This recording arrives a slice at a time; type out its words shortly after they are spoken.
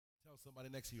Somebody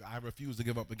next to you, I refuse to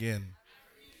give up again.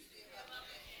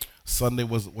 Sunday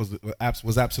was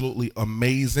absolutely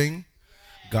amazing.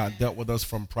 God dealt with us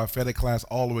from prophetic class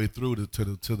all the way through to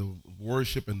the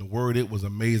worship and the word. It was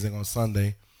amazing on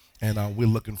Sunday, and we're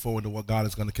looking forward to what God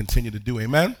is going to continue to do.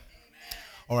 Amen.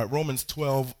 All right, Romans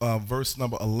 12, verse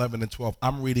number 11 and 12.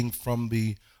 I'm reading from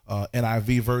the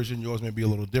NIV version. Yours may be a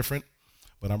little different,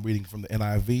 but I'm reading from the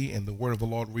NIV, and the word of the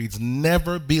Lord reads,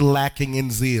 "Never be lacking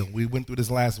in zeal." We went through this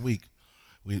last week.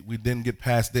 We didn't get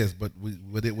past this, but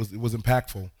it was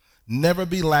impactful. Never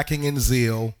be lacking in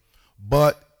zeal,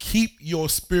 but keep your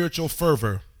spiritual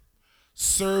fervor,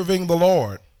 serving the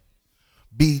Lord.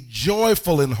 Be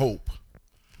joyful in hope,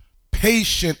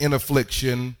 patient in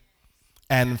affliction,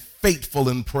 and faithful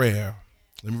in prayer.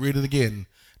 Let me read it again.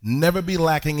 Never be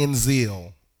lacking in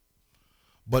zeal,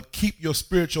 but keep your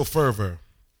spiritual fervor,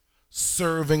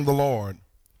 serving the Lord.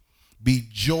 Be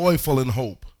joyful in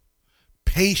hope,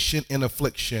 patient in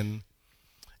affliction,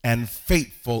 and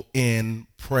faithful in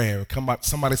prayer. Come on,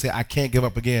 somebody say, I can't give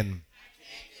up again.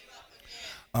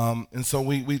 And so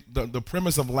the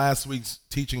premise of last week's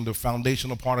teaching, the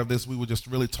foundational part of this, we were just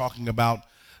really talking about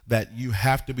that you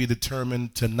have to be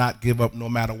determined to not give up no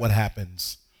matter what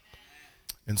happens.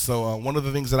 And so one of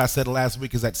the things that I said last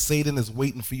week is that Satan is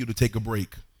waiting for you to take a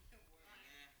break.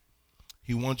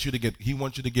 He wants you to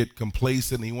get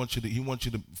complacent. He wants you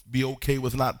to be okay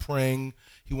with not praying.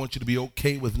 He wants you to be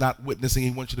okay with not witnessing.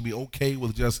 He wants you to be okay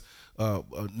with just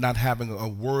not having a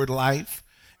word life.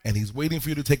 And he's waiting for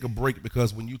you to take a break,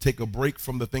 because when you take a break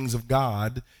from the things of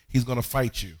God, he's going to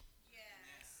fight you. Yes.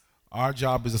 Our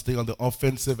job is to stay on the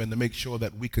offensive and to make sure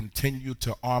that we continue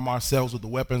to arm ourselves with the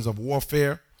weapons of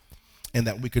warfare, and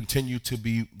that we continue to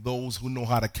be those who know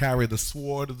how to carry the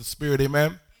sword of the Spirit.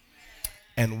 Amen.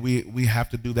 And we have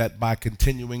to do that by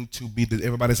continuing to be,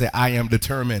 everybody say, I am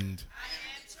determined.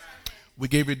 We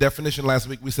gave you a definition last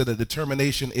week. We said that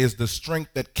determination is the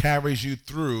strength that carries you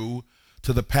through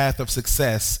to the path of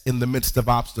success in the midst of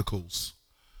obstacles.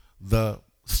 The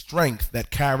strength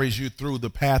that carries you through the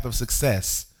path of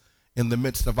success in the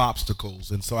midst of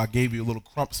obstacles. And so I gave you a little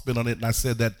crump spin on it, and I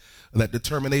said that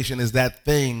determination is that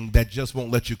thing that just won't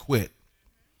let you quit.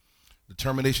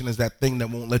 Determination is that thing that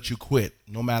won't let you quit,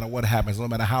 no matter what happens, no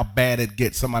matter how bad it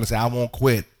gets. Somebody say, I won't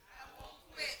quit.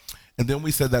 And then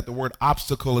we said that the word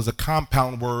obstacle is a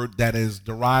compound word that is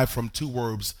derived from two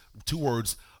words,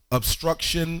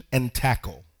 obstruction and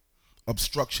tackle.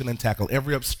 Obstruction and tackle.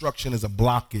 Every obstruction is a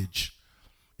blockage.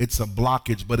 It's a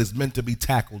blockage, but it's meant to be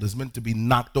tackled. It's meant to be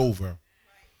knocked over.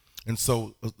 And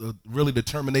so really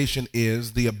determination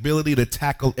is the ability to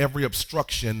tackle every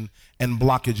obstruction and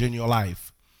blockage in your life.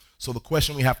 So the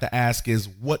question we have to ask is,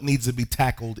 what needs to be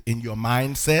tackled in your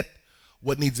mindset?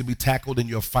 What needs to be tackled in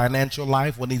your financial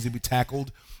life? What needs to be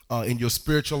tackled in your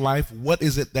spiritual life? What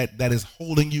is it that is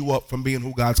holding you up from being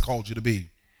who God's called you to be?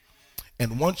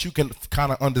 And once you can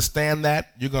kind of understand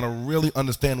that, you're going to really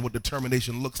understand what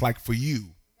determination looks like for you.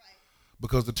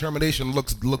 Because determination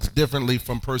looks differently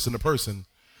from person to person,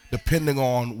 depending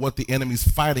on what the enemy's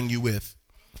fighting you with.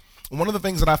 And one of the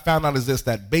things that I found out is this,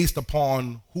 that based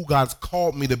upon who God's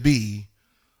called me to be,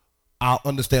 I'll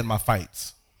understand my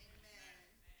fights.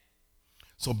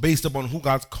 So based upon who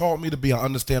God's called me to be, I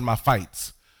understand my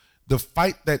fights. The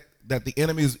fight that the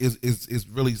enemy is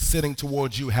really sitting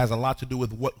towards you has a lot to do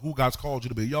with who God's called you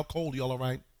to be. Y'all cold? Y'all all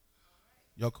right?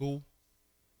 Y'all cool?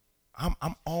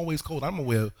 I'm always cold. I'm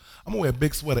gonna wear a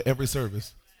big sweater every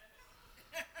service.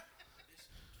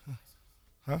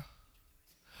 Huh?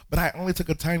 But I only took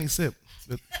a tiny sip.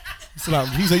 He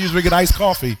said you was drinking iced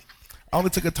coffee. I only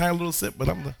took a tiny little sip, but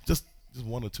I'm just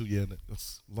one or two. Yeah,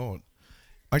 that's Lord.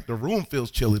 Like the room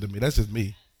feels chilly to me. That's just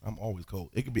me. I'm always cold.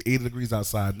 It could be 80 degrees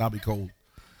outside and I'll be cold.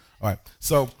 All right.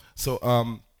 So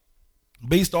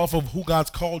based off of who God's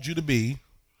called you to be,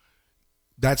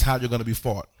 that's how you're going to be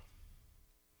fought.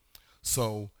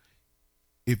 So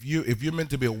if you're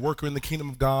meant to be a worker in the kingdom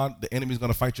of God, the enemy's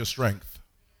going to fight your strength.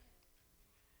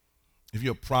 If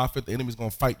you're a prophet, the enemy's going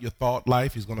to fight your thought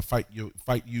life. He's going to fight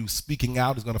you speaking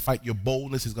out. He's going to fight your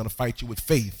boldness. He's going to fight you with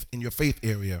faith in your faith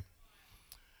area.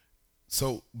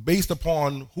 So based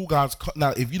upon who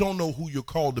now, if you don't know who you're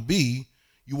called to be,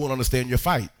 you won't understand your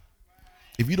fight.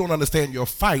 If you don't understand your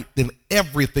fight, then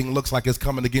everything looks like it's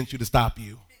coming against you to stop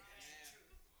you.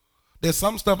 There's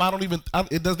some stuff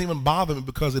it doesn't even bother me,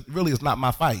 because it really is not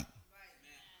my fight.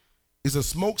 It's a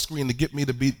smokescreen to get me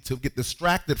to get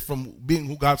distracted from being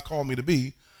who God's called me to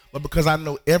be. But because I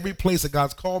know every place that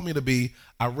God's called me to be,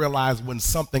 I realize when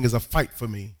something is a fight for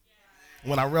me.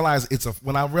 When I realize it's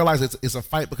a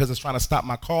fight because it's trying to stop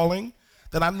my calling,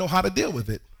 then I know how to deal with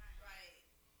it.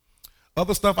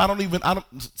 Other stuff,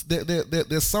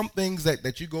 there's some things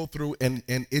that you go through and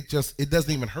it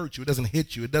doesn't even hurt you. It doesn't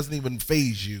hit you. It doesn't even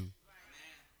faze you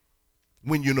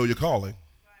when you know you're calling.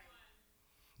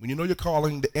 When you know you're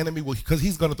calling, the enemy will, because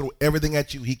he's going to throw everything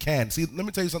at you he can. See, let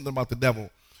me tell you something about the devil.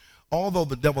 Although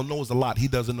the devil knows a lot, he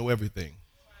doesn't know everything.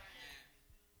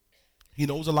 He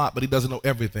knows a lot, but he doesn't know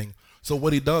everything. So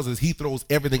what he does is he throws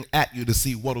everything at you to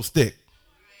see what'll stick.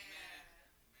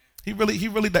 He really,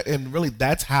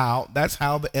 that's how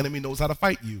the enemy knows how to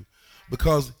fight you.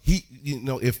 Because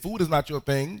if food is not your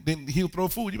thing, then he'll throw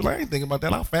food. You'll be like, I ain't thinking about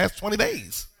that. I'll fast 20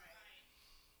 days.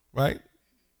 Right?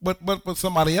 But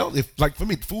somebody else, if like for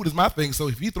me, food is my thing. So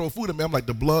if he throw food at me, I'm like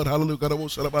the blood, hallelujah,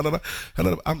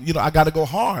 I got to go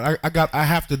hard. I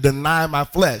have to deny my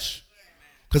flesh,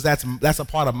 because that's a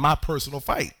part of my personal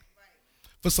fight.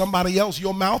 For somebody else,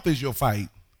 your mouth is your fight.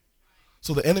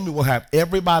 So the enemy will have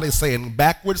everybody saying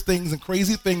backwards things and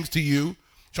crazy things to you,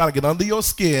 trying to get under your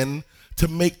skin to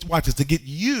get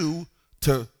you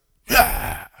to,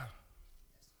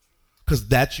 because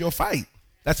that's your fight.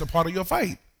 That's a part of your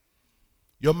fight.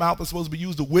 Your mouth is supposed to be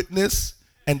used to witness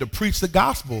and to preach the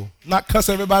gospel, not cuss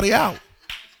everybody out.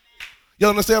 You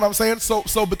understand what I'm saying?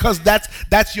 So because that's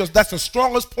the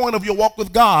strongest point of your walk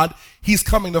with God, he's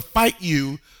coming to fight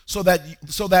you so that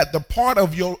the part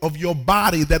of your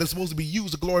body that is supposed to be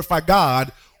used to glorify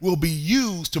God will be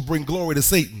used to bring glory to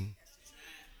Satan.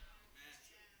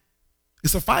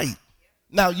 It's a fight.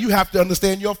 Now you have to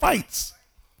understand your fights.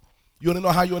 You want to know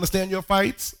how you understand your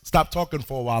fights? Stop talking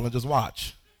for a while and just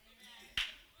watch.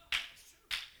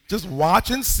 Just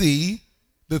watch and see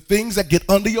the things that get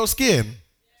under your skin.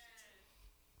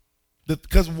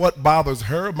 Because what bothers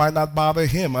her might not bother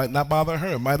him, might not bother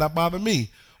her, might not bother me.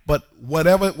 But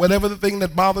whatever the thing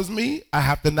that bothers me, I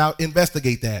have to now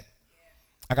investigate that.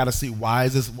 I got to see, why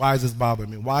is this bothering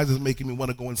me? Why is this making me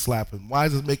want to go and slap him? Why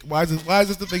is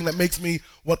this the thing that makes me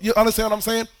want? You understand what I'm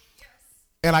saying? Yes.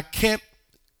 And I can't.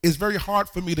 It's very hard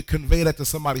for me to convey that to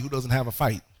somebody who doesn't have a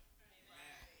fight,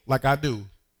 like I do.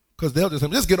 Because they'll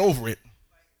just get over it.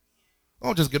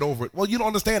 Don't just get over it. Well, you don't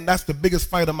understand. That's the biggest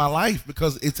fight of my life,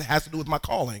 because it has to do with my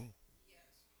calling.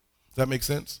 Does that make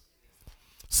sense?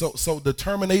 So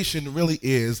determination really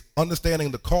is understanding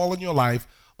the call in your life,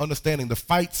 understanding the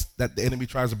fights that the enemy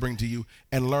tries to bring to you,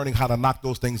 and learning how to knock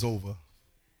those things over.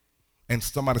 And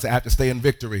somebody say, I have to stay in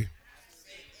victory.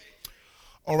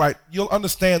 All right, you'll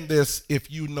understand this if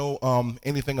you know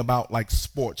anything about like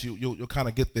sports. You'll kind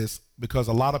of get this, because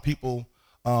a lot of people,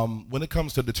 when it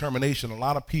comes to determination, a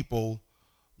lot of people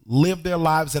live their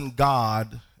lives in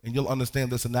God, and you'll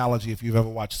understand this analogy if you've ever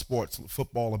watched sports,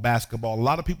 football or basketball. A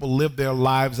lot of people live their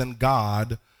lives in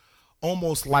God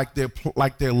almost like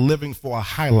they're living for a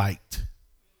highlight.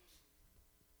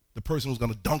 The person who's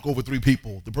going to dunk over 3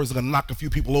 people, the person going to knock a few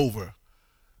people over.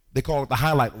 They call it the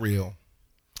highlight reel.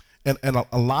 And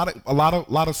a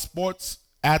lot of sports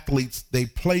athletes, they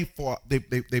play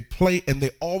and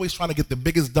they're always trying to get the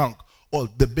biggest dunk or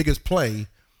the biggest play,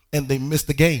 and they miss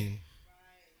the game.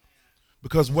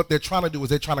 Because what they're trying to do is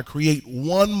they're trying to create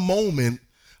one moment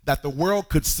that the world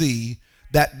could see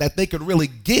that they could really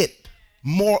get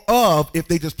more of if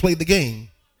they just played the game.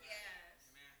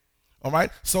 All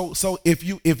right? So if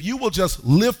you will just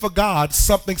live for God,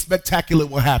 something spectacular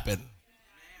will happen.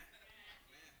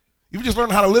 If you just learn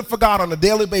how to live for God on a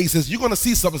daily basis, you're going to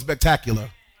see something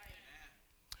spectacular.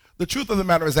 The truth of the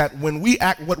matter is that when we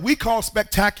act what we call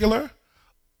spectacular,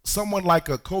 someone like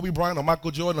a Kobe Bryant or Michael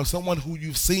Jordan or someone who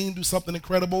you've seen do something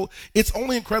incredible, it's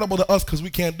only incredible to us because we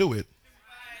can't do it.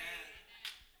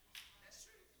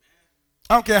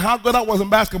 I don't care how good I was in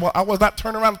basketball. I was not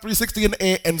turning around 360 in the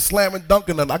air and slamming,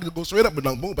 dunking. I could go straight up and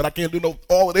dunk, boom, but I can't do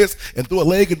all of this and throw a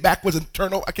leg and backwards and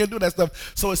turn over. I can't do that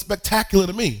stuff. So it's spectacular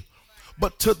to me.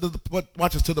 But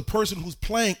watch this, to the person who's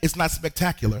playing, it's not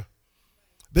spectacular.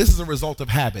 This is a result of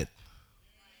habit.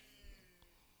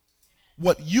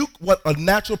 What a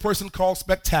natural person calls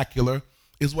spectacular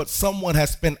is what someone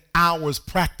has spent hours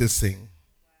practicing.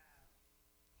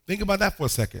 Think about that for a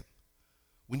second.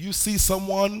 When you see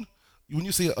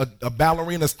a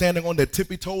ballerina standing on their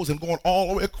tippy toes and going all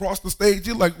the way across the stage,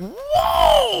 you're like,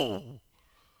 whoa,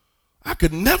 I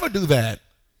could never do that.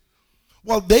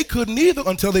 Well, they couldn't either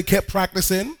until they kept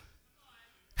practicing,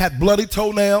 had bloody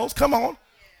toenails. Come on.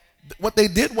 What they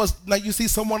did was, now you see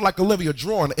someone like Olivia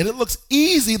drawing, and it looks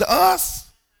easy to us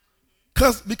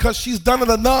because she's done it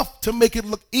enough to make it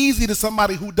look easy to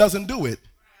somebody who doesn't do it.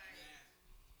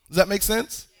 Does that make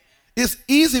sense? It's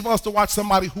easy for us to watch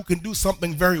somebody who can do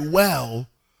something very well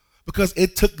because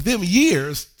it took them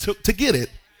years to get it.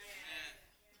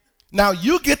 Now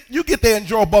you get there and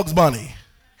draw Bugs Bunny.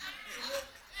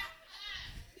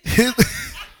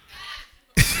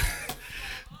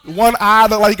 One eye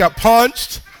look like he got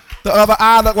punched. The other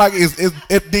eye look like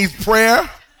it needs prayer.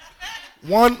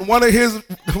 One of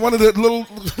the little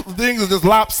things is just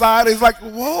lopsided. It's like,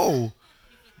 whoa.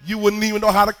 You wouldn't even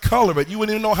know how to color it. You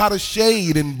wouldn't even know how to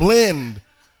shade and blend.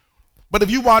 But if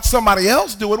you watch somebody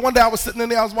else do it, one day I was sitting in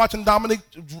there, I was watching Dominic,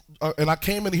 and I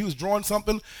came in and he was drawing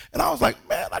something, and I was like,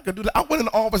 man, I could do that. I went in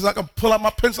the office, I could pull out my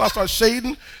pencil, I started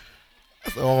shading. I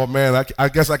said, oh man, I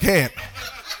guess I can't.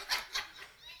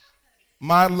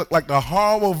 Mine looked like the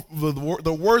horrible,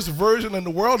 the worst version in the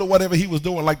world of whatever he was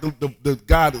doing, like the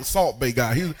guy, the Salt Bay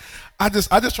guy. I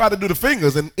just tried to do the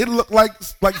fingers, and it looked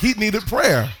like he needed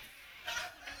prayer.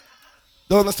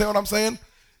 Don't understand what I'm saying?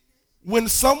 When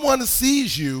someone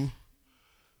sees you,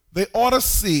 they ought to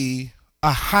see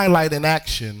a highlight in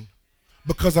action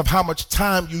because of how much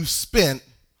time you spent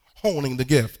honing the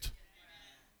gift.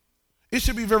 It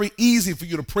should be very easy for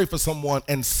you to pray for someone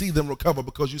and see them recover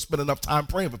because you spend enough time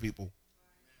praying for people.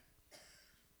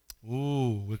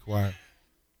 Ooh, we're quiet.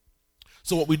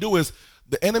 So what we do is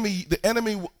the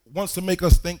enemy wants to make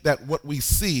us think that what we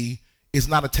see is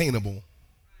not attainable.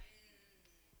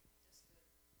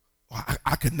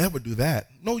 I could never do that.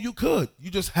 No, you could.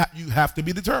 You have to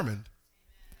be determined.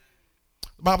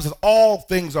 The Bible says all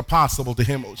things are possible to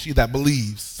him or she that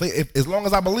believes. Say, as long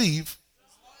as I believe,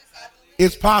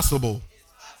 it's possible.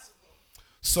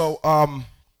 So,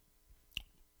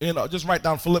 just write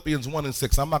down Philippians 1 and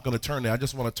 6. I'm not going to turn there. I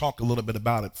just want to talk a little bit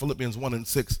about it. Philippians 1 and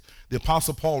 6. The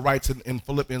Apostle Paul writes in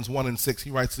Philippians 1 and 6, he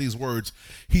writes these words.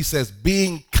 He says,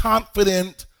 being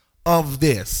confident of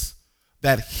this,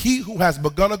 that he who has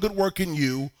begun a good work in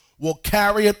you will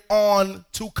carry it on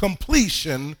to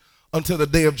completion until the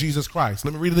day of Jesus Christ.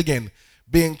 Let me read it again.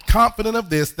 Being confident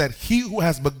of this, that he who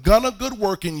has begun a good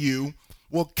work in you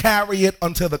will carry it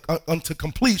unto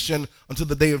completion until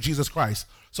the day of Jesus Christ.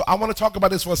 So I want to talk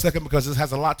about this for a second because this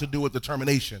has a lot to do with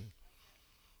determination.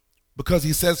 Because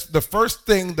he says the first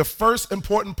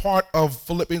important part of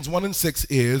Philippians 1 and 6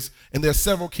 is, and there's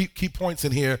several key points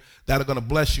in here that are going to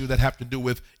bless you that have to do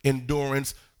with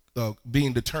endurance,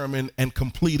 being determined, and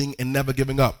completing and never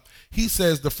giving up. He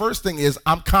says the first thing is,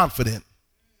 I'm confident.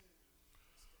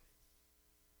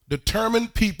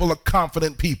 Determined people are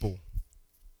confident people.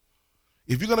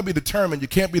 If you're going to be determined, you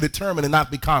can't be determined and not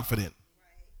be confident.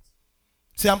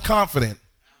 See, I'm confident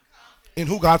in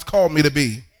who God's called me to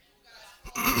be.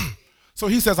 So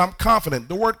he says, I'm confident.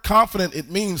 The word confident, it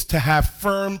means to have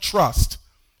firm trust.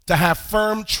 To have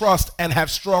firm trust and have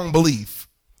strong belief.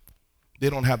 They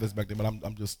don't have this back there, but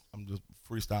I'm just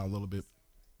freestyle a little bit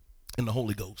in the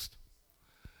Holy Ghost.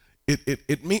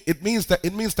 It means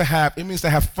to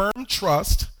have firm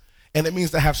trust, and it means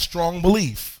to have strong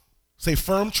belief. Say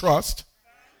firm trust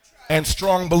and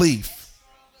strong belief.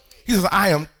 He says, I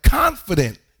am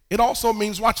confident. It also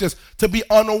means, watch this, to be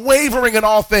unwavering in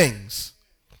all things.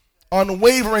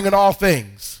 Unwavering in all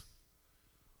things.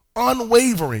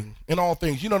 Unwavering in all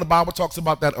things. You know, the Bible talks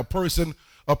about that a person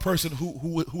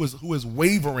who is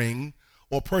wavering,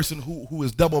 or a person who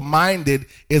is double-minded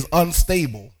is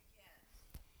unstable.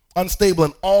 Unstable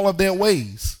in all of their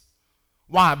ways.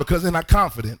 Why? Because they're not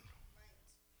confident.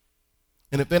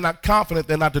 And if they're not confident,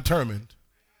 they're not determined.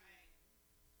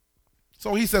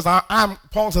 So he says,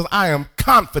 Paul says, I am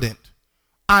confident.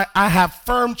 I have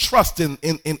firm trust in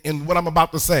what I'm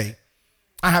about to say.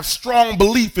 I have strong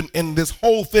belief in this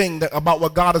whole thing about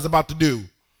what God is about to do.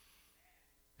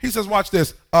 He says, watch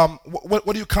this.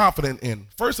 What are you confident in?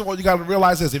 First of all, you got to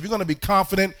realize this. If you're going to be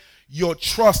confident, your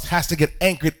trust has to get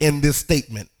anchored in this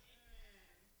statement.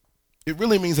 It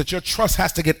really means that your trust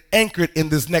has to get anchored in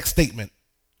this next statement.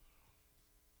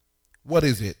 What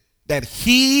is it? That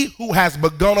he who has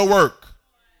begun a work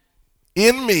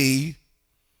in me,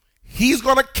 he's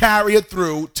going to carry it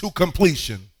through to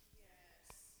completion.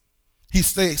 He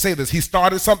say this. He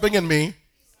started something in me,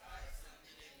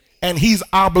 and he's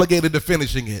obligated to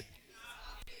finishing it.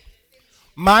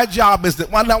 My job is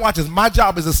now watch this. My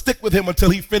job is to stick with him until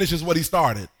he finishes what he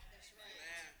started.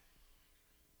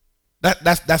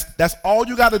 That's all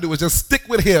you got to do is just stick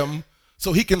with him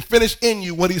so he can finish in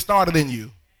you what he started in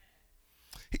you.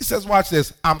 He says, watch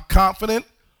this. I'm confident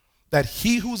that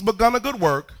he who's begun a good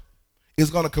work is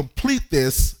going to complete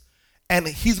this, and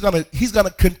he's going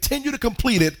to continue to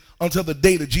complete it until the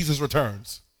day that Jesus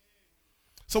returns.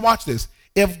 So watch this.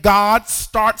 If God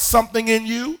starts something in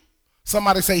you,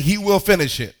 somebody say he will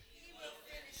finish it.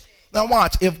 Now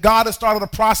watch. If God has started a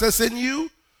process in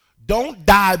you, don't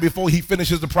die before he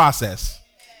finishes the process.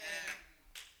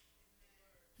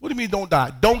 What do you mean don't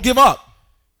die? Don't give up.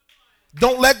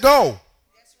 Don't let go.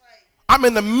 I'm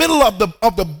in the middle of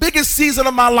the biggest season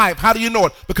of my life. How do you know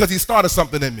it? Because he started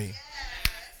something in me.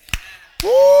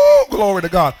 Woo, glory to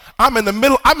God. I'm in the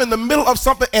middle of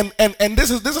something, and this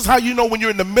is how you know when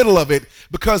you're in the middle of it,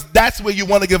 because that's where you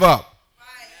want to give up.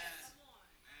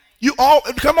 You all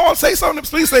come on, say something,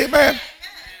 please say amen.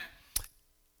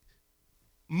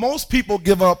 Most people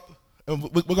give up, and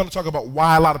we're going to talk about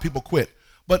why a lot of people quit.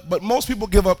 But most people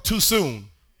give up too soon.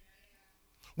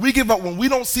 We give up when we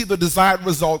don't see the desired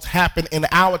results happen in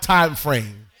our time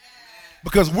frame.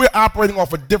 Because we're operating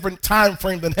off a different time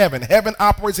frame than heaven. Heaven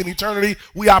operates in eternity.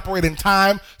 We operate in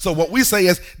time. So what we say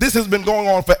is, this has been going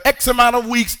on for X amount of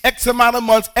weeks, X amount of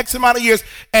months, X amount of years,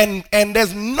 and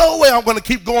there's no way I'm going to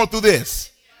keep going through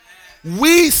this.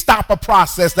 We stop a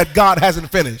process that God hasn't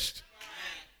finished.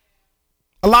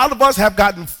 A lot of us have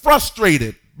gotten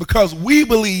frustrated because we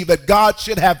believe that God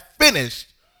should have finished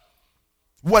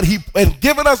what he and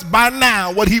given us by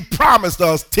now what he promised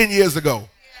us 10 years ago.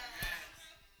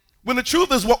 When the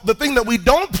truth is, the thing that we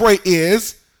don't pray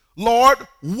is, Lord,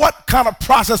 what kind of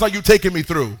process are you taking me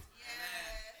through?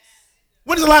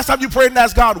 When is the last time you prayed and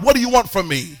asked God, what do you want from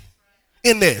me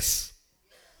in this?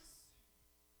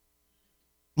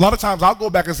 A lot of times I'll go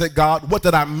back and say, God, what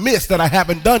did I miss that I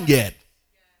haven't done yet?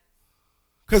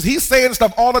 Because he's saying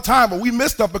stuff all the time, but we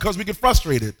miss stuff because we get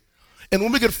frustrated. And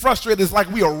when we get frustrated, it's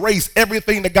like we erase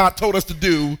everything that God told us to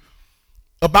do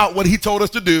about what he told us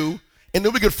to do. And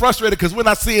then we get frustrated because we're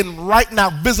not seeing right now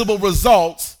visible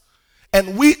results.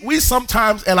 And we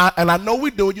sometimes, and I know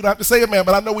we do it, you don't have to say it, man,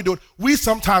 but I know we do it. We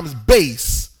sometimes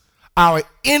base our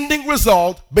ending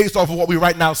result based off of what we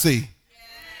right now see.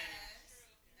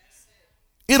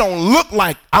 It don't look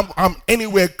like I'm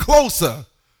anywhere closer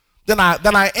than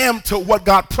I am to what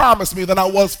God promised me than I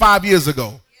was 5 years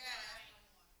ago.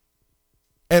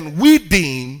 And we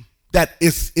deem that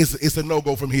it's a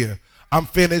no-go from here. I'm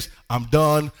finished. I'm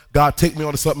done. God, take me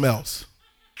on to something else.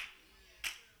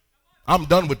 I'm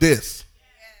done with this.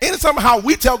 Ain't it somehow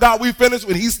we tell God we finished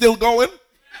when he's still going?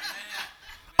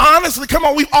 Honestly, come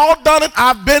on, we've all done it.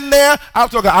 I've been there.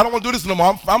 I've told God, I don't want to do this no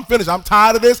more. I'm finished. I'm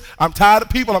tired of this. I'm tired of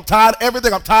people. I'm tired of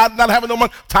everything. I'm tired of not having no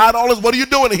money. I'm tired of all this. What are you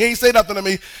doing? And he ain't say nothing to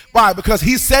me. Why? Because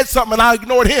he said something and I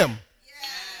ignored him.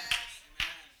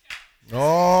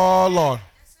 Oh, Lord.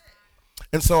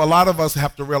 And so a lot of us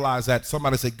have to realize that.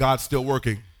 Somebody say, God's still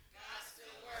working.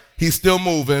 He's still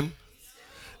moving.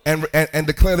 And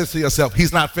declare this to yourself.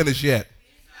 He's not finished yet.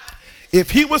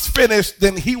 If he was finished,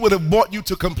 then he would have brought you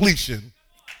to completion.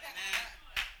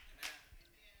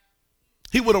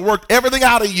 He would have worked everything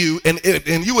out of you, and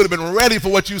you would have been ready for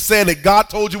what you said that God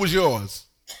told you was yours.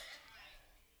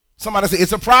 Somebody say,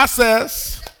 it's a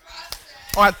process.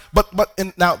 All right, but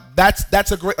now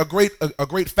that's a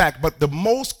great fact. But the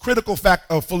most critical fact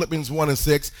of Philippians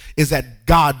 1:6 is that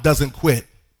God doesn't quit.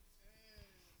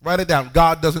 Write it down.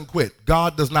 God doesn't quit.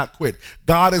 God does not quit.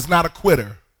 God is not a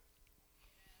quitter.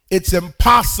 It's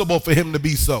impossible for him to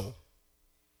be so.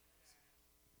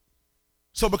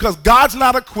 So because God's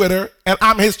not a quitter and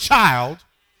I'm his child,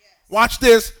 watch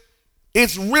this,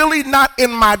 it's really not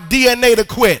in my DNA to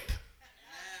quit.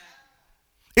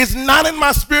 It's not in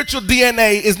my spiritual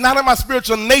DNA, it's not in my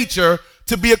spiritual nature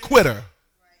to be a quitter.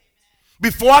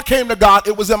 Before I came to God,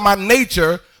 it was in my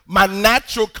nature, my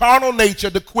natural carnal nature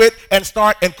to quit and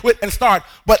start and quit and start.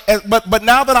 But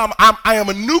now that I am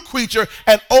a new creature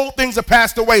and old things have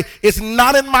passed away, it's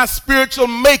not in my spiritual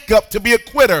makeup to be a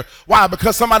quitter. Why?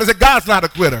 Because somebody said God's not a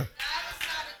quitter.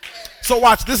 So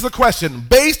watch, this is a question.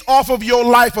 Based off of your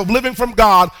life of living from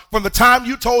God, from the time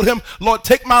you told him, Lord,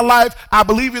 take my life, I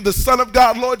believe you're the Son of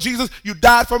God, Lord Jesus, you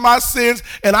died for my sins,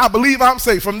 and I believe I'm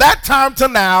saved. From that time to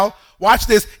now, watch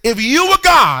this, if you were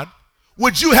God,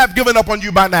 would you have given up on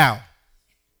you by now?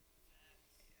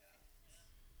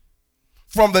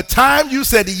 From the time you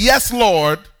said, yes,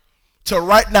 Lord, to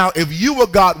right now, if you were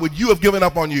God, would you have given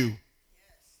up on you?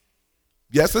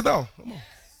 Yes or no? Come on.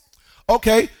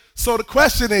 Okay, so the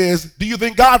question is, do you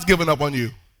think God's given up on you?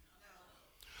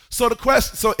 So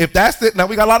if that's it, now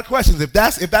we got a lot of questions. If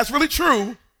that's really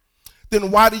true,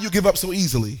 then why do you give up so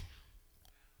easily?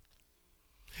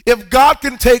 If God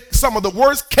can take some of the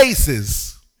worst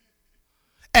cases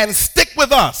and stick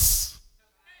with us,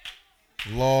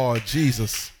 Lord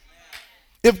Jesus.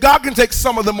 If God can take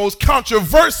some of the most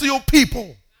controversial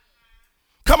people,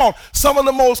 come on, some of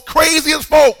the most craziest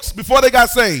folks before they got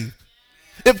saved.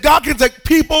 If God can take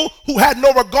people who had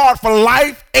no regard for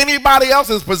life, anybody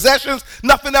else's possessions,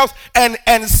 nothing else,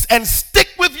 and stick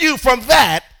with you from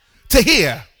that to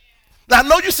here. Now, I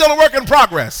know you're still a work in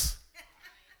progress.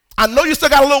 I know you still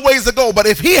got a little ways to go, but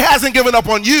if he hasn't given up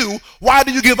on you, why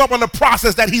do you give up on the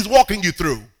process that he's walking you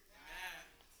through?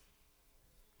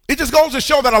 It just goes to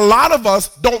show that a lot of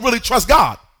us don't really trust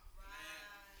God.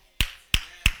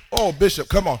 Oh, Bishop,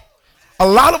 come on. A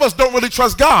lot of us don't really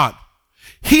trust God.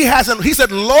 He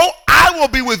said, lo, I will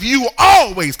be with you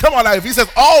always. Come on now, if he says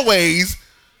always,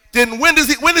 then when does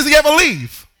he ever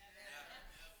leave?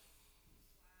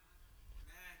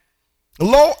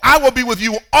 Lo, I will be with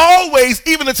you always,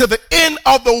 even until the end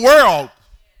of the world,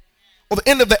 or the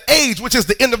end of the age, which is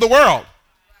the end of the world.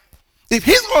 If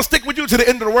he's going to stick with you to the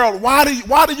end of the world, why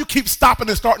do you keep stopping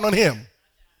and starting on him?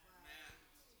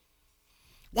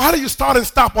 Why do you start and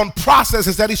stop on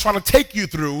processes that he's trying to take you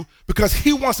through? Because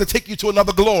he wants to take you to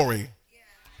another glory,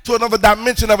 to another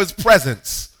dimension of his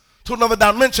presence, to another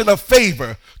dimension of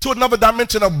favor, to another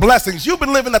dimension of blessings. You've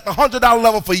been living at the $100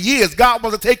 level for years. God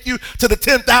wants to take you to the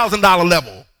 $10,000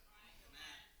 level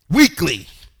weekly.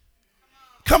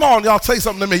 Come on, y'all, say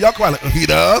something to me. Y'all quiet. He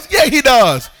does? Yeah, he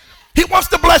does. He wants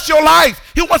to bless your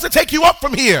life. He wants to take you up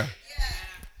from here.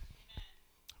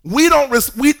 We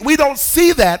don't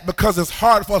see that because it's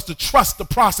hard for us to trust the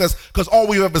process, because all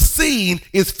we've ever seen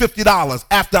is $50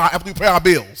 after we pay our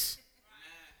bills.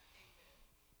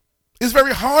 It's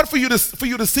very hard for you to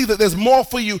see that there's more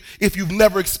for you if you've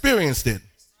never experienced it.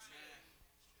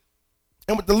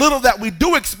 And with the little that we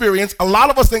do experience, a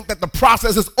lot of us think that the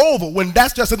process is over when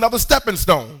that's just another stepping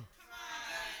stone.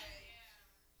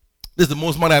 This is the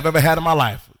most money I've ever had in my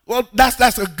life. Well,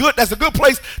 that's a good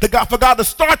place for God to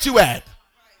start you at,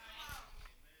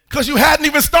 because you hadn't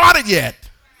even started yet.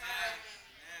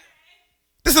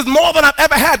 This is more than I've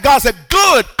ever had. God said,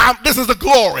 good, this is the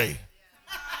glory.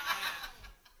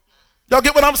 Y'all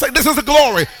get what I'm saying? This is the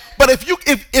glory. But if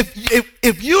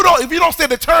you don't stay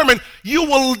determined, you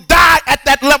will die at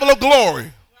that level of glory.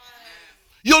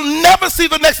 You'll never see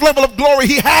the next level of glory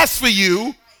he has for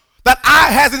you that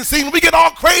eye hasn't seen. We get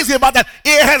all crazy about that.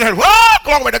 Ear hasn't heard. Oh,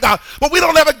 glory to God. But we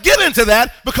don't ever get into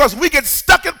that because we get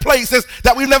stuck in places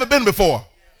that we've never been before.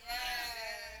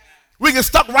 We get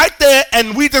stuck right there,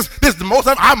 and this is the most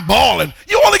I'm balling.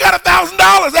 You only got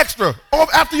 $1,000 extra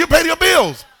after you pay your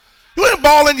bills. You ain't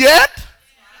balling yet.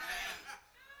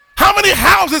 How many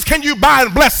houses can you buy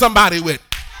and bless somebody with?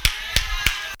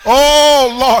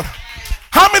 Oh, Lord.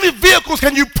 How many vehicles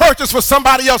can you purchase for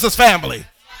somebody else's family?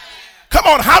 Come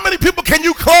on, how many people can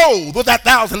you clothe with that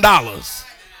 $1,000?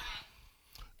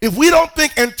 If we don't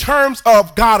think in terms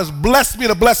of God has blessed me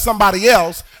to bless somebody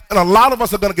else, and a lot of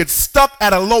us are going to get stuck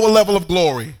at a lower level of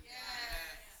glory.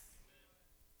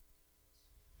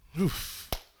 Oof.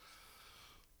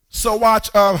 So watch,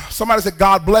 somebody said,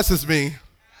 God blesses me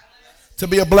to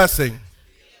be a blessing.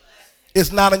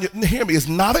 It's not in it's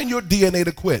not in your DNA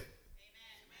to quit.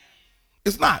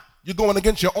 It's not. You're going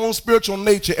against your own spiritual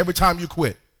nature every time you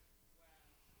quit.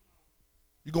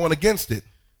 You're going against it.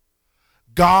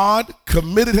 God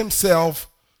committed himself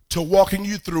to walking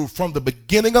you through from the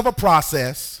beginning of a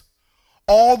process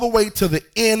all the way to the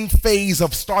end phase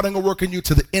of starting a work in you,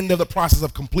 to the end of the process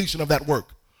of completion of that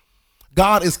work.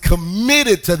 God is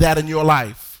committed to that in your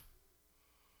life.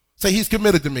 Say, he's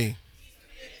committed to me.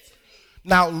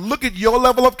 Now look at your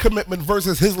level of commitment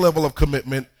versus his level of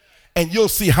commitment, and you'll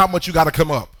see how much you got to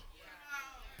come up.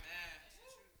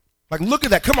 Like, look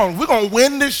at that. Come on, we're going to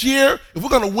win this year. If we're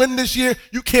going to win this year,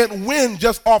 you can't win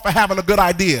just off of having a good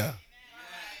idea.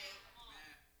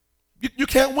 You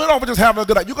can't win off of just having a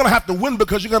good idea. You're going to have to win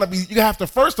because you have to,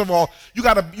 first of all, you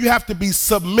have to be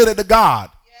submitted to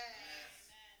God.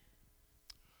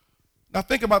 Now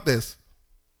think about this.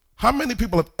 How many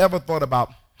people have ever thought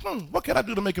about, what can I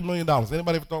do to make $1 million?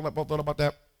 Anybody ever thought about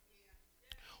that?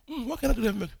 What can I do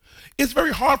to make? It's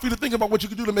very hard for you to think about what you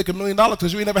can do to make $1 million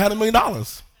because you ain't never had $1 million.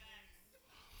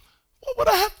 What would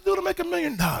I have to do to make $1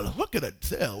 million? What can I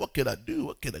sell? What can I do?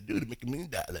 What can I do to make $1 million?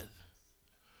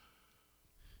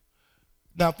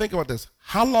 Now think about this.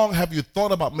 How long have you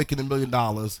thought about making $1 million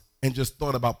and just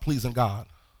thought about pleasing God?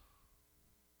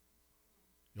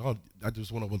 Y'all, I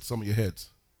just went over some of your heads.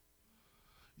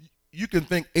 You can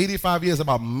think 85 years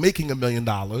about making $1 million,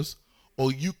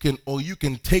 or you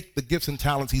can take the gifts and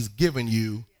talents he's given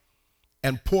you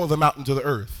and pour them out into the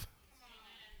earth.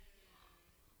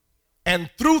 And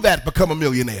through that become a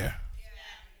millionaire.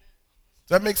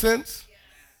 Does that make sense?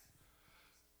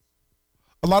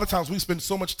 A lot of times we spend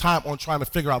so much time on trying to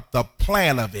figure out the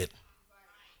plan of it.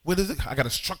 What is it? I got to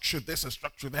structure this and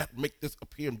structure that, make this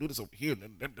up here and do this over here.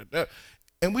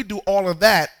 And we do all of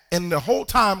that, and the whole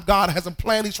time God has a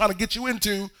plan he's trying to get you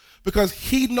into because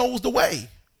he knows the way.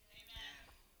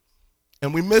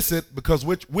 And we miss it because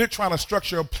we're trying to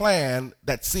structure a plan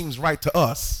that seems right to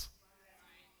us.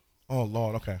 Oh,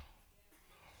 Lord, okay.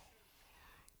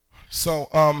 So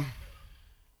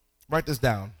write this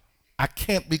down. I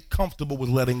can't be comfortable with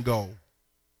letting go.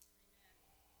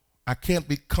 I can't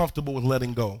be comfortable with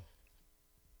letting go.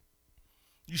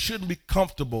 You shouldn't be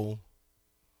comfortable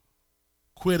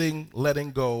quitting,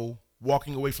 letting go,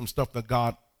 walking away from stuff that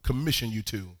God commissioned you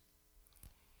to.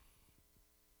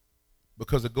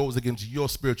 Because it goes against your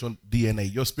spiritual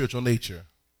DNA, your spiritual nature.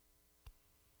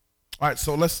 All right,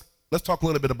 so let's talk a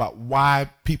little bit about why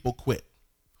people quit.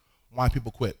 Why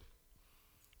people quit.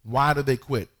 Why do they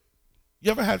quit? You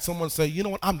ever had someone say, you know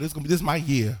what, this is my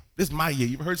year. This is my year.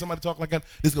 You ever heard somebody talk like that?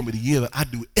 This is going to be the year that I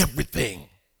do everything.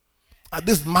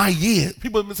 This is my year.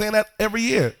 People have been saying that every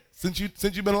year since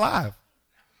you've been alive.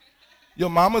 Your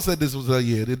mama said this was her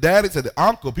year. The daddy said, the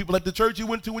uncle, people at the church you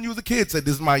went to when you was a kid said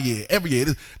this is my year. Every year.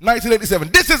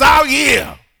 1987, this is our year.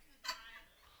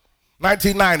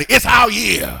 1990, it's our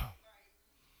year.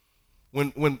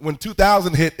 When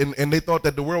 2000 hit and they thought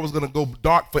that the world was going to go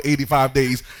dark for 85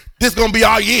 days, this is going to be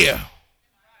our year.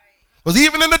 Because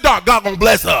even in the dark, God going to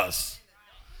bless us.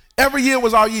 Every year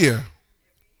was our year.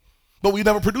 But we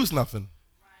never produced nothing.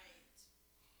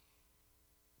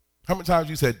 How many times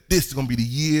you said, this is going to be the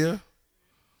year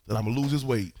that I'm going to lose this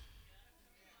weight?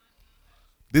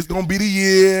 This is going to be the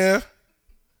year.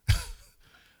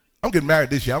 I'm getting married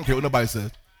this year. I don't care what nobody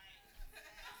says.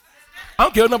 I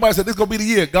don't care what nobody said. This is going to be the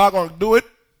year. God going to do it.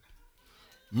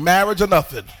 Marriage or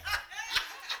nothing.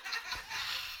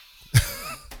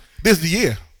 This is the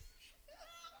year.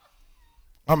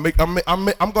 I'm going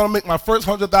to make my first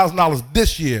 $100,000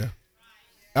 this year.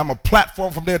 I'm a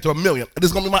platform from there to $1 million. This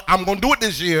is going to be I'm going to do it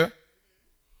this year.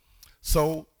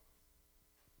 So,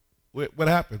 what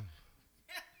happened?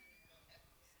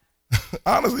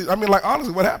 Honestly,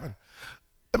 what happened?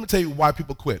 Let me tell you why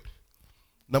people quit.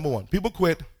 Number one, people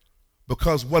quit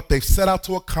because what they set out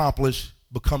to accomplish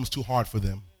becomes too hard for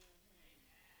them.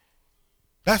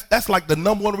 That's like the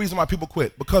number one reason why people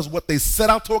quit, because what they set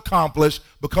out to accomplish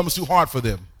becomes too hard for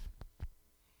them.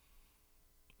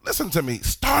 Listen to me,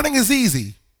 starting is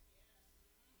easy.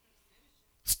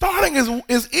 Starting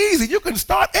is easy. You can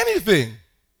start anything.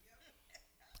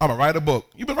 I'm going to write a book.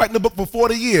 You've been writing a book for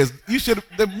 40 years.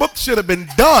 The book should have been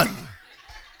done.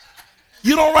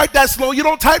 You don't write that slow. You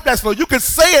don't type that slow. You can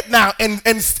say it now. And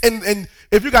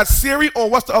if you got Siri or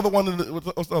what's the other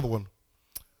one?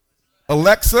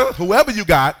 Alexa, whoever you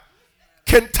got,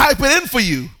 can type it in for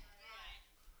you.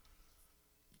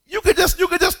 You could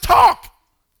just talk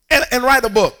and write a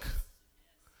book.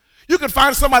 You can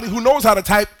find somebody who knows how to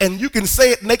type and you can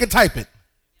say it and they can type it.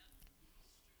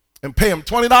 And pay them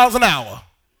 $20 an hour.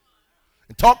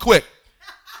 And talk quick.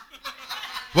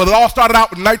 Well, it all started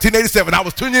out in 1987. I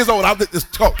was 2 years old. I was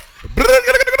just talk. Get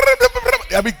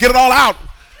it all out.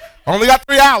 I only got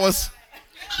 3 hours.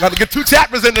 Got to get 2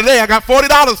 chapters in today. I got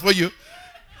 $40 for you.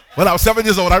 When I was 7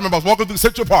 years old, I remember I was walking through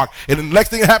Central Park, and the next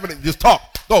thing that happened, just talk.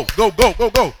 Go, go, go, go,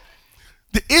 go.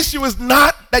 The issue is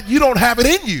not that you don't have it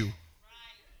in you.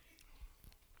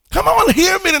 Come on,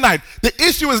 hear me tonight. The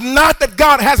issue is not that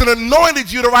God hasn't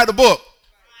anointed you to write a book.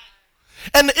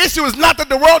 And the issue is not that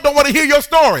the world don't want to hear your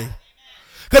story.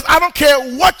 Because I don't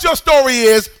care what your story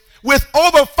is, with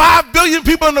over 5 billion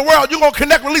people in the world, you're going to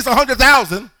connect with at least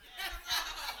 100,000.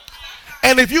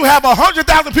 And if you have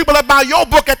 100,000 people that buy your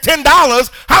book at $10,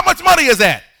 how much money is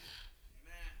that?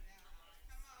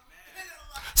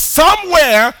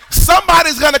 Somewhere,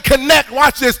 somebody's going to connect,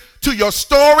 watch this, to your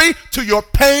story, to your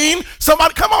pain.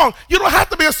 Somebody, come on. You don't have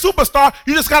to be a superstar.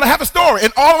 You just got to have a story.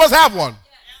 And all of us have one.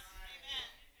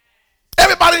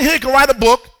 Everybody in here can write a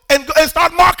book and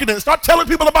start marketing. Start telling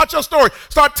people about your story.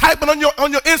 Start typing on your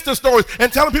Insta stories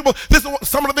and telling people this is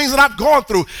some of the things that I've gone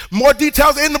through. More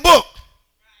details in the book.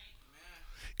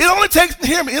 It only takes,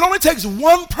 hear me, it only takes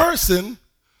one person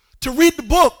to read the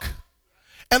book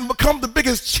and become the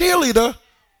biggest cheerleader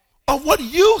of what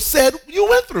you said you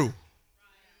went through.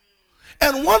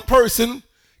 And one person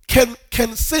can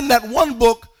send that one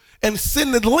book and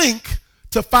send the link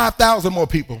to 5,000 more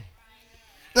people.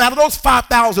 And out of those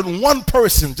 5,000, one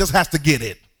person just has to get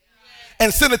it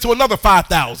and send it to another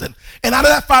 5,000. And out of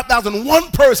that 5,000,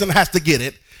 one person has to get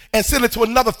it and send it to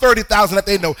another 30,000 that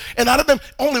they know. And out of them,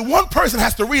 only one person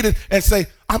has to read it and say,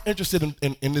 I'm interested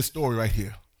in this story right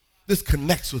here. This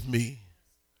connects with me.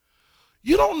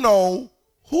 You don't know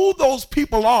who those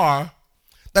people are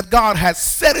that God has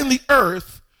set in the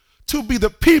earth to be the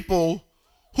people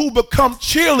who become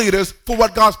cheerleaders for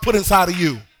what God's put inside of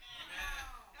you.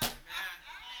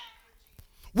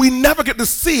 We never get to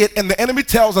see it, and the enemy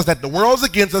tells us that the world's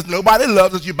against us, nobody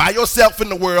loves us, you're by yourself in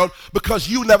the world because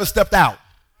you never stepped out.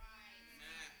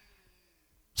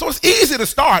 So it's easy to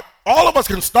start. All of us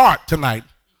can start tonight.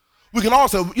 We can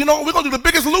also, we're going to do the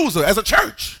biggest loser as a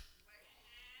church.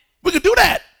 We can do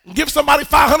that. Give somebody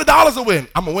 $500 a win.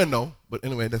 I'm going to win, though. But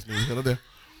anyway, that's me. There.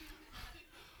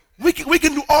 We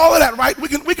can do all of that, right?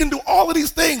 We can do all of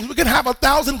these things. We can have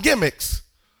 1,000 gimmicks.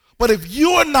 But if you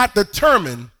are not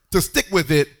determined to stick with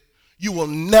it, you will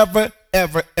never,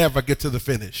 ever, ever get to the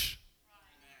finish.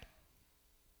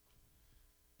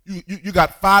 You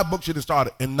got 5 books you just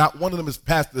started, and not one of them is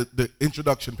past the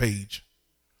introduction page.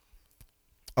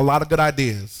 A lot of good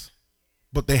ideas,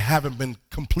 but they haven't been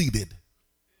completed.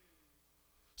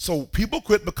 So people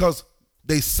quit because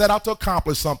they set out to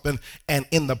accomplish something, and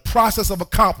in the process of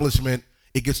accomplishment,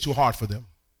 it gets too hard for them.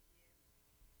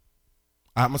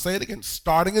 I'm going to say it again.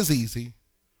 Starting is easy,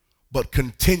 but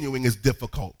continuing is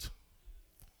difficult.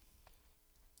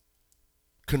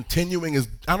 Continuing is,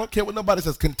 I don't care what nobody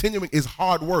says, continuing is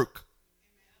hard work.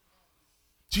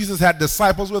 Jesus had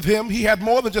disciples with him. He had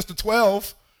more than just the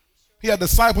 12. He had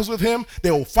disciples with him.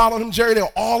 They were following him, Jerry. They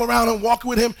were all around him, walking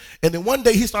with him. And then one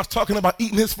day he starts talking about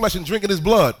eating his flesh and drinking his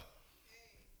blood.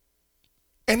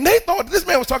 And they thought this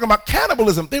man was talking about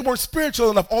cannibalism. They weren't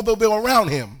spiritual enough, although they were around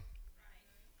him.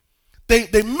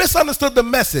 They misunderstood the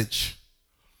message.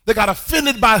 They got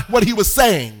offended by what he was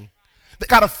saying. They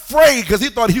got afraid because he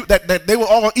thought that they were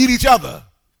all going to eat each other.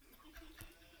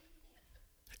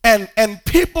 And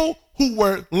people who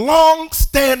were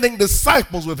long-standing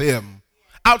disciples with him,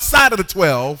 outside of the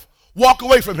 12, walk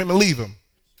away from him and leave him.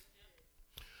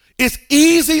 It's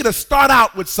easy to start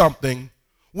out with something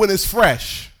when it's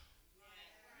fresh.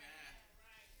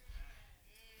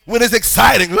 When it's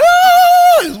exciting.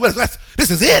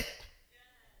 This is it.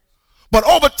 But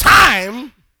over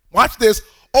time, watch this,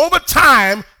 over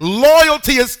time,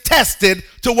 loyalty is tested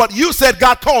to what you said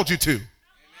God called you to.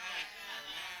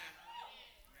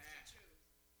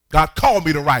 God called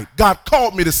me to write. God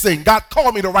called me to sing. God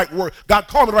called me to write word. God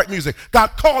called me to write music. God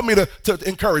called me to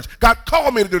encourage. God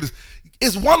called me to do this.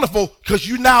 It's wonderful because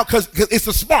because it's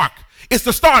the spark. It's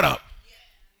the startup.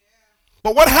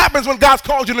 But what happens when God's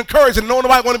called you to encourage and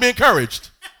nobody want to be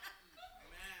encouraged?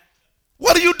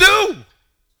 What do you do?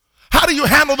 How do you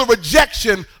handle the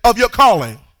rejection of your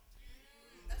calling?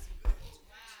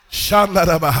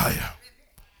 Shandarabahaya.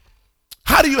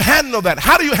 How do you handle that?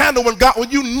 How do you handle when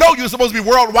you know you're supposed to be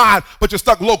worldwide, but you're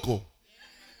stuck local?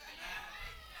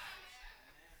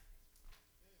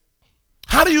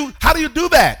 How do you do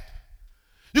that?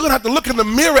 You're going to have to look in the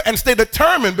mirror and stay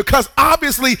determined, because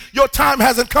obviously your time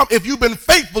hasn't come if you've been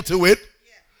faithful to it.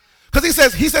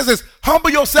 Because he says this, humble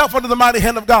yourself under the mighty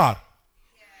hand of God.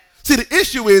 See, the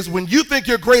issue is when you think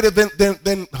you're greater than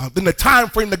the time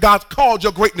frame that God's called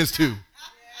your greatness to.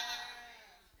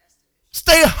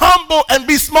 Stay humble and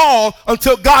be small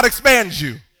until God expands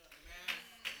you.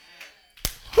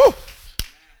 Whew.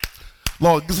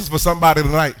 Lord, this is for somebody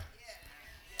tonight.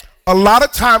 A lot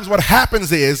of times what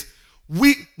happens is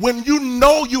when you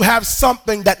know you have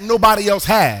something that nobody else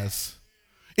has,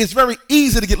 it's very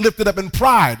easy to get lifted up in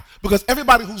pride, because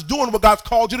everybody who's doing what God's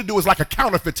called you to do is like a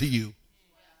counterfeit to you.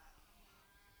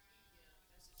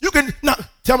 You can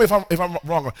tell me if I'm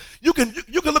wrong. You can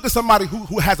look at somebody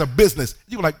who has a business.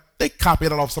 You're like, they copied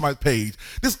it off somebody's page.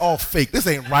 This is all fake. This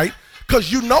ain't right.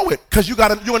 Because you know it. Because you're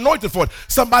anointed for it.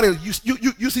 Somebody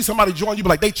you see somebody join, you be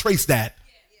like, they trace that.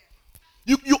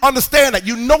 You understand that.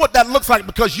 You know what that looks like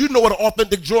because you know what an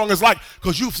authentic drawing is like,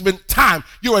 because you've spent time.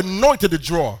 You're anointed to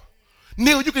draw.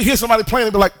 Neil, you can hear somebody playing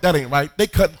and be like, that ain't right. They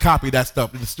cut and copy that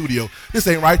stuff in the studio. This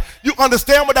ain't right. You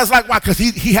understand what that's like. Why? Because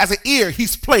he has an ear.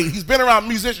 He's played. He's been around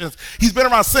musicians. He's been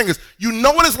around singers. You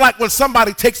know what it's like when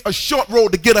somebody takes a short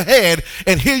road to get ahead,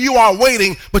 and here you are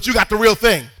waiting, but you got the real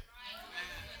thing.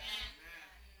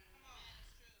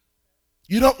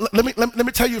 You don't. Let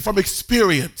me tell you from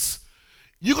experience.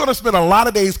 You're going to spend a lot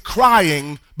of days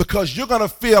crying because you're going to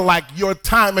feel like your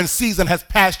time and season has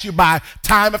passed you by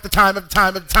time after time after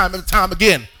time after time after time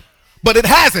again. But it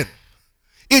hasn't.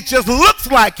 It just looks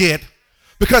like it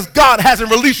because God hasn't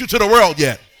released you to the world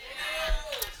yet.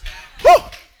 Woo.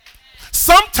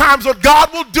 Sometimes what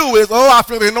God will do is, I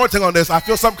feel the anointing on this. I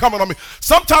feel something coming on me.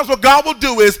 Sometimes what God will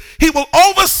do is he will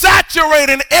oversaturate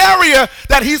an area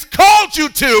that he's called you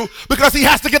to because he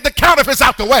has to get the counterfeits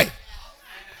out the way.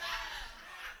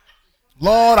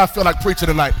 Lord, I feel like preaching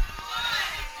tonight.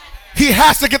 He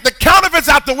has to get the counterfeits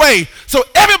out the way so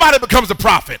everybody becomes a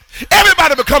prophet.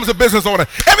 Everybody becomes a business owner.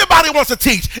 Everybody wants to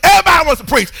teach. Everybody wants to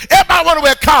preach. Everybody wants to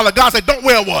wear a collar. God said, don't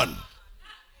wear one.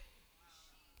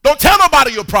 Don't tell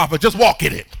nobody you're a prophet. Just walk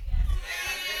in it.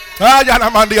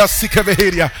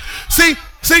 See,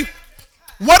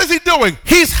 what is he doing?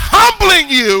 He's humbling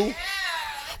you,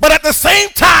 but at the same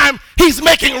time, he's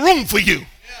making room for you.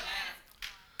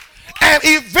 And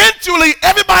eventually,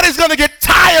 everybody's going to get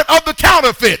tired of the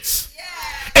counterfeits.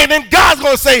 And then God's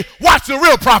going to say, watch the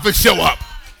real prophets show up.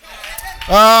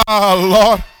 Oh,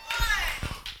 Lord.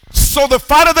 So the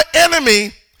fight of the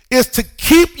enemy is to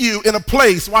keep you in a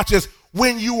place, watch this,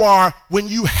 when you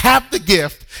have the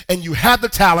gift and you have the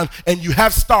talent and you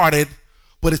have started,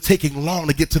 but it's taking long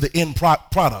to get to the end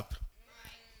product.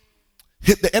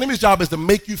 The enemy's job is to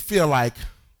make you feel like,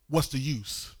 what's the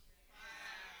use?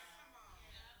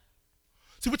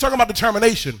 See, we're talking about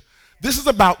determination. This is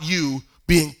about you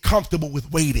being comfortable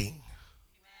with waiting.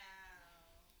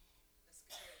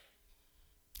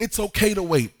 It's okay to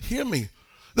wait. Hear me.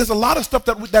 There's a lot of stuff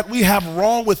that we have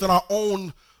wrong within our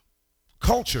own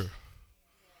culture.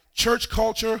 Church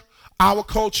culture, our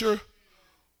culture.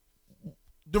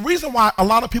 The reason why a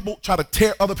lot of people try to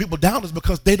tear other people down is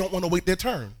because they don't want to wait their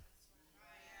turn.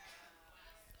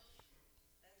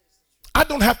 I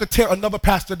don't have to tear another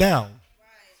pastor down.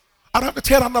 I don't have to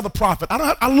tear down another prophet.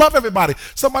 I love everybody.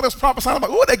 Somebody else prophesying, I'm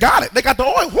like, oh, they got it. They got the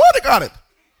oil. Whoa, they got it.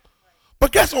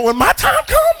 But guess what? When my time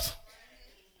comes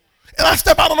and I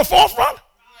step out on the forefront,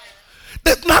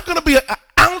 there's not going to be an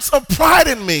ounce of pride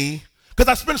in me because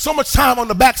I spent so much time on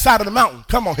the backside of the mountain.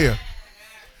 Come on here.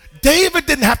 David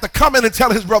didn't have to come in and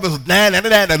tell his brothers, nah,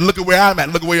 look at where I'm at,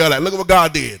 look at where you're at, look at what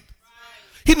God did.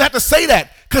 He didn't have to say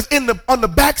that because on the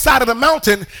backside of the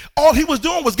mountain, all he was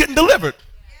doing was getting delivered.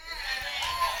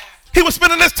 He was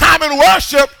spending his time in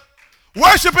worship,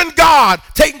 worshiping God,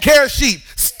 taking care of sheep,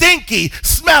 stinky,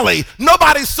 smelly.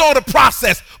 Nobody saw the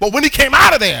process. But when he came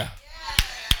out of there,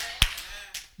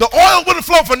 the oil wouldn't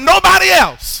flow for nobody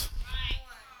else.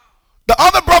 The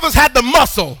other brothers had the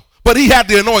muscle, but he had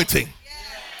the anointing.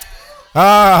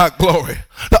 Ah, glory.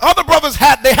 The other brothers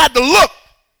had the look,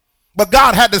 but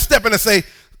God had to step in and say,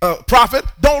 prophet,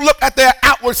 don't look at their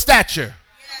outward stature,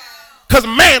 because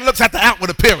man looks at the outward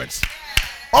appearance.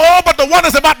 Oh, but the one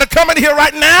that's about to come in here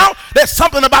right now, there's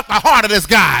something about the heart of this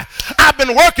guy. I've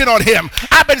been working on him.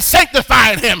 I've been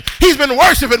sanctifying him. He's been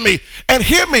worshiping me. And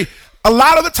hear me, a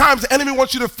lot of the times the enemy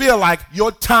wants you to feel like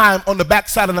your time on the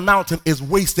backside of the mountain is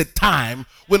wasted time,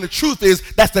 when the truth is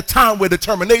that's the time where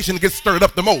determination gets stirred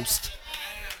up the most.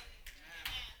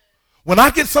 When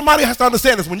somebody has to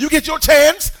understand this, when you get your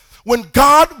chance, when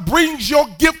God brings your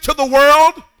gift to the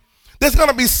world, there's going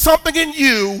to be something in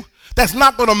you that's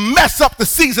not going to mess up the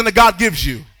season that God gives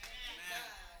you.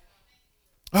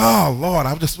 Oh, Lord,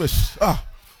 I just wish.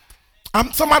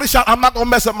 Somebody shout, I'm not going to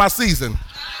mess up my season.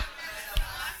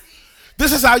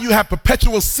 This is how you have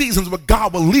perpetual seasons where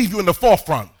God will leave you in the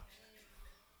forefront.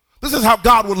 This is how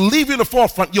God will leave you in the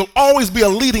forefront. You'll always be a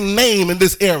leading name in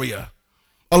this area.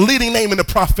 A leading name in the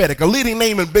prophetic, a leading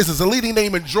name in business, a leading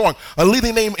name in drawing, a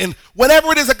leading name in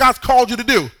whatever it is that God's called you to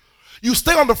do. You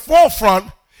stay on the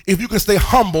forefront if you can stay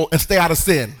humble and stay out of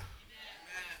sin.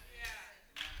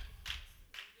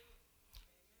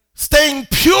 Staying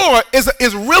pure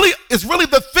is really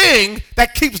the thing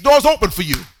that keeps doors open for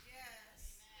you.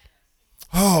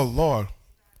 Oh, Lord.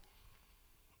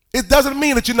 It doesn't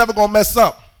mean that you're never going to mess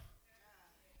up.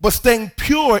 But staying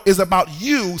pure is about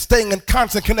you staying in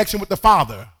constant connection with the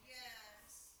Father.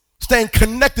 Staying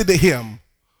connected to Him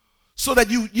so that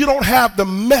you don't have the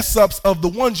mess ups of the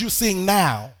ones you're seeing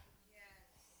now.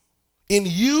 In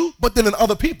you, but then in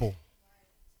other people.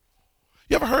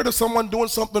 You ever heard of someone doing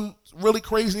something really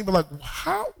crazy and be like,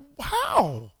 how?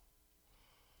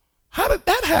 How did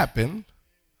that happen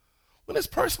when this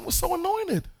person was so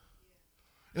anointed?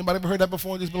 Anybody ever heard that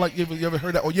before? Just be like, you ever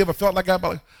heard that? Or you ever felt like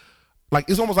that? Like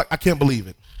it's almost like, I can't believe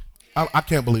it. I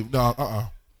can't believe it. No,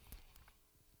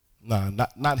 Nah,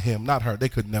 not him, not her. They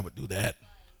could never do that.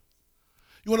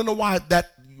 You want to know why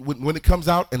that, when it comes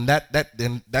out and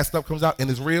that stuff comes out and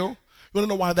is real? You want to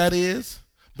know why that is?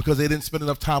 Because they didn't spend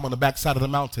enough time on the backside of the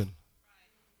mountain.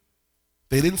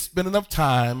 They didn't spend enough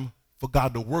time for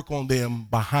God to work on them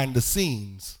behind the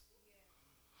scenes.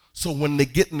 So when they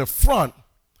get in the front,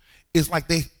 it's like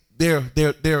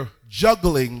they're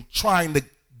juggling, trying to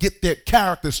get their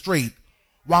character straight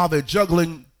while they're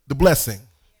juggling the blessing.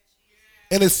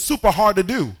 And it's super hard to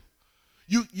do.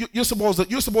 You're supposed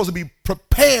to be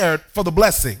prepared for the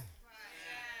blessing.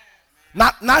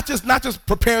 Not just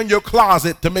preparing your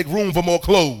closet to make room for more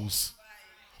clothes,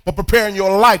 but preparing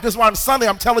your life. This is why on Sunday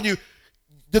I'm telling you,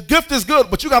 the gift is good,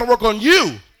 but you got to work on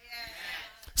you.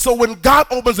 So when God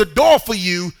opens a door for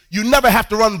you, you never have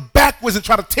to run backwards and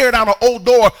try to tear down an old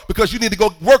door because you need to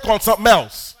go work on something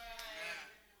else.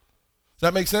 Does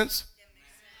that make sense?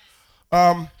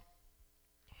 All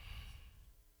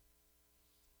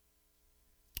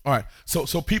right.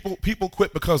 So people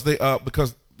quit because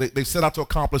they set out to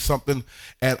accomplish something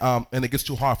and it gets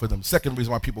too hard for them. Second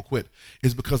reason why people quit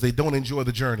is because they don't enjoy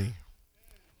the journey.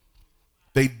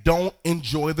 They don't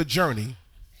enjoy the journey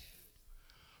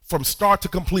from start to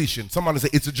completion. Somebody say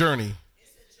it's a journey.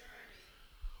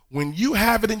 When you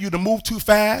have it in you to move too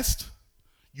fast,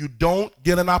 you don't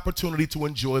get an opportunity to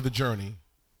enjoy the journey.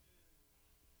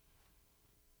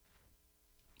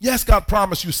 Yes, God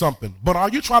promised you something, but are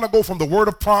you trying to go from the word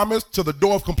of promise to the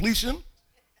door of completion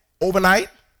overnight?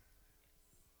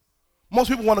 Most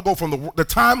people want to go from the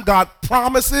time God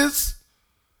promises,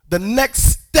 the next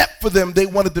step for them, they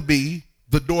want it to be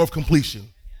the door of completion.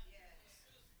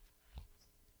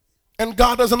 And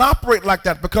God doesn't operate like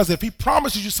that, because if he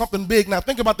promises you something big, now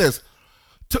think about this,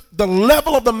 the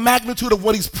level of the magnitude of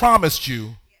what he's promised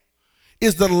you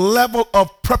is the level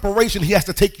of preparation he has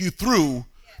to take you through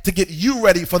to get you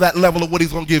ready for that level of what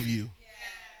he's going to give you.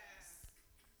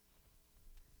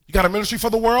 You got a ministry for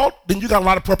the world, then you got a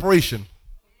lot of preparation.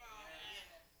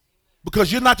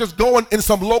 Because you're not just going in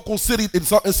some local city, in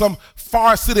some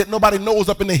far city that nobody knows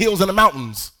up in the hills and the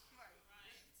mountains.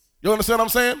 You understand what I'm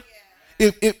saying?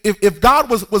 If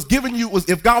God was giving you,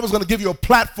 if God was going to give you a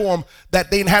platform that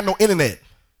they didn't have no internet,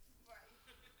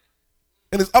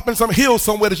 and it's up in some hills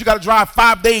somewhere that you got to drive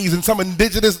 5 days in some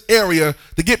indigenous area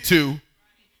to get to,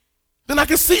 then I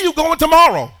can see you going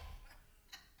tomorrow.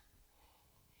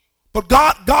 But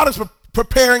God is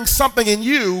preparing something in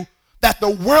you that the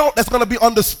world, that's going to be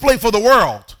on display for the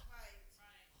world.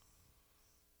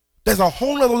 There's a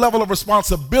whole other level of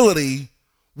responsibility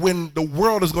when the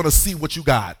world is going to see what you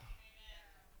got.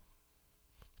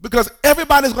 Because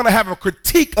everybody's going to have a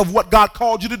critique of what God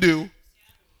called you to do.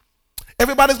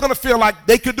 Everybody's going to feel like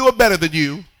they could do it better than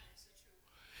you.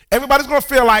 Everybody's going to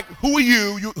feel like, who are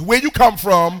you, where you come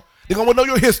from. They're going to know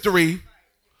your history.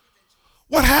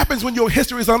 What happens when your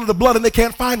history is under the blood and they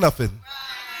can't find nothing?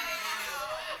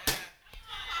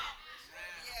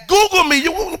 Google me,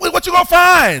 what you going to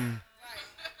find?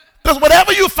 Because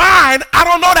whatever you find, I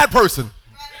don't know that person.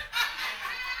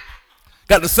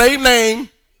 Got the same name,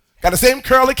 got the same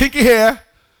curly, kinky hair,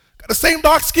 got the same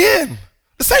dark skin,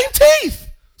 the same teeth,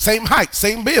 same height,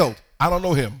 same build. I don't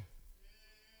know him.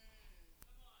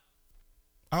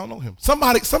 I don't know him.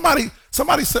 Somebody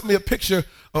sent me a picture.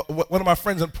 One of my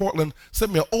friends in Portland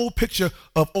sent me an old picture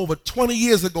of over 20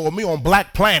 years ago of me on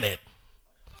Black Planet.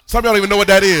 Some of y'all don't even know what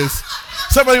that is.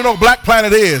 Some of y'all don't even know what Black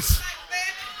Planet is.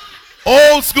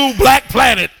 Old school Black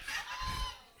Planet.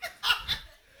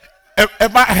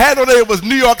 And my handle there was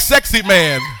New York Sexy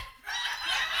Man.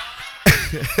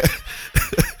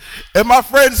 And my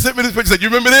friend sent me this picture. Said, "You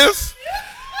remember this?"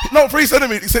 No, he sent it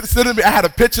to me. He sent it to me. I had a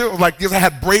picture of like this. I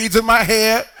had braids in my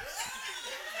hair.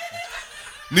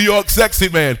 New York Sexy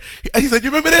Man. He said,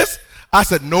 "You remember this?" I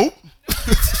said, "Nope."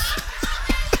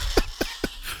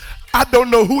 I don't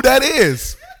know who that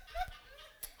is.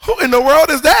 Who in the world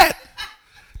is that?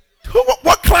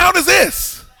 What clown is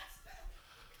this?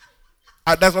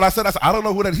 That's what I said. I don't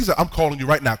know who that is. He said, "I'm calling you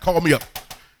right now. Call me up."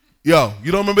 Yo,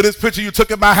 you don't remember this picture you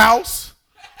took at my house?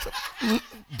 Said,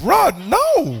 bruh,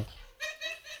 no.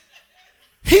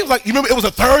 He was like, "You remember it was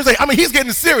a Thursday?" I mean, he's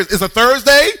getting serious. It's a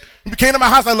Thursday? You came to my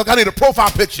house, I need a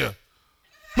profile picture.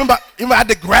 Remember I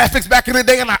did graphics back in the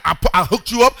day, and I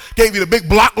hooked you up, gave you the big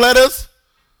block letters?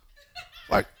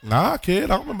 Like, nah, kid, I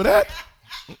don't remember that.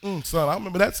 Son, I don't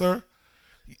remember that, sir.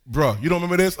 Bro, you don't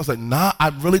remember this? I said, nah, I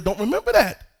really don't remember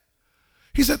that.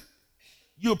 He said,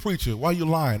 "You're a preacher. Why are you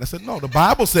lying?" I said, "No, the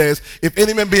Bible says, if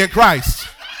any man be in Christ,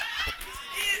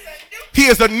 he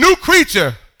is a new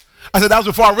creature." I said, "That was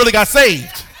before I really got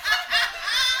saved."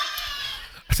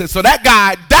 I said, "So that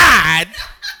guy died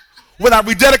when I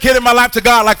rededicated my life to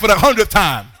God like for the 100th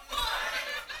time."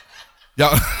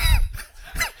 Y'all.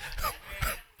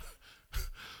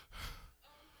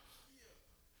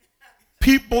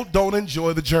 People don't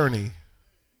enjoy the journey.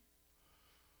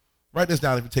 Write this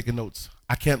down if you're taking notes.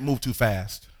 I can't move too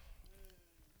fast.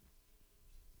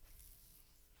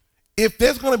 If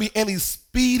there's going to be any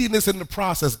speediness in the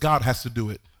process, God has to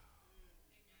do it.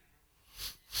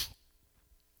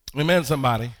 Amen,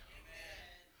 somebody. Amen.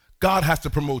 God has to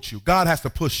promote you. God has to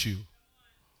push you.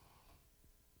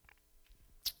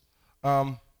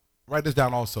 Write this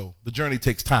down also. The journey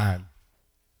takes time.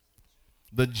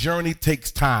 The journey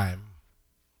takes time.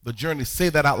 The journey, say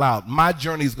that out loud. My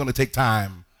journey is going to take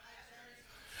time.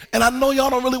 And I know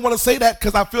y'all don't really want to say that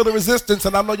because I feel the resistance,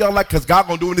 and I know y'all like, because God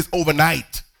going to do this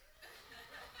overnight.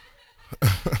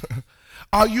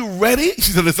 Are you ready?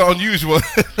 She said, "It's unusual."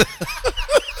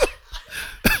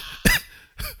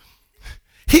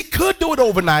 He could do it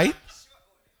overnight.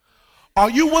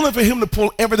 Are you willing for him to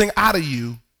pull everything out of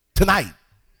you tonight?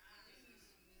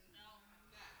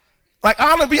 Like,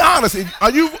 I'm going to be honest. Are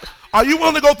you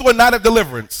willing to go through a night of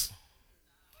deliverance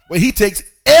where he takes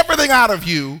everything out of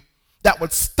you that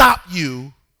would stop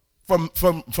you from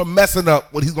messing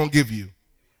up what he's going to give you?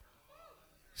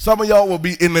 Some of y'all will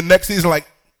be in the next season like,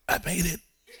 "I made it.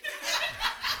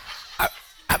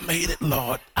 I made it,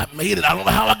 Lord. I made it. I don't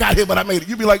know how I got here, but I made it."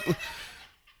 You'd be like, it'd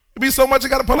be so much I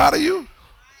got to pull out of you.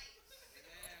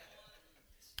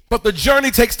 But the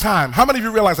journey takes time. How many of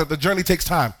you realize that the journey takes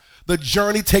time? The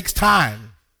journey takes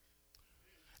time.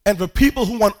 And for people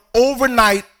who want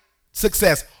overnight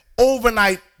success,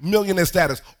 overnight millionaire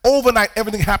status, overnight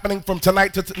everything happening from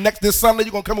tonight to this Sunday,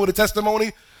 you're going to come with a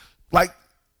testimony, like,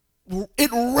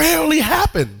 it rarely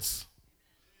happens.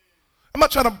 I'm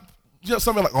not trying to,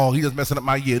 somebody like, oh, he just messing up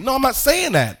my year. No, I'm not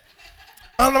saying that.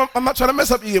 I'm not trying to mess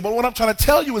up your year, but what I'm trying to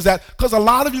tell you is that because a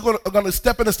lot of you are going to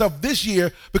step into stuff this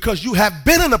year because you have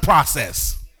been in the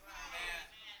process.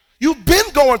 You've been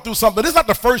going through something. This is not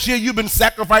the first year you've been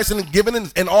sacrificing and giving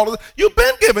and all of this. You've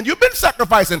been giving. You've been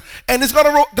sacrificing. And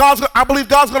I believe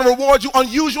God's going to reward you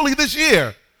unusually this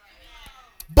year.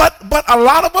 But a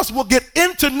lot of us will get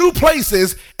into new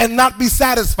places and not be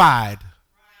satisfied.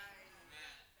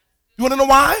 You want to know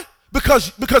why?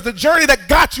 Because the journey that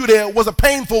got you there was a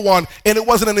painful one and it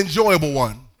wasn't an enjoyable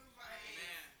one.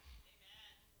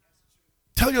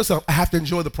 Tell yourself, I have to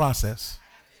enjoy the process.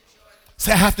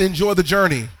 Say, I have to enjoy the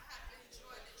journey.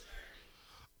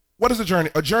 What is a journey?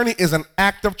 A journey is an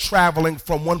act of traveling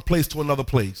from one place to another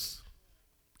place.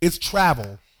 It's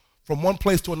travel from one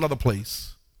place to another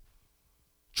place.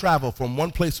 Travel from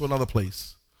one place to another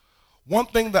place. One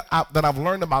thing that I've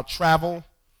learned about travel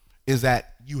is that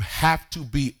you have to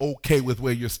be okay with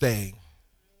where you're staying.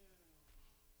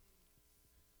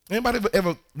 Anybody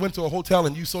ever went to a hotel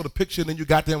and you saw the picture and then you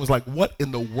got there and was like, what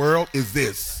in the world is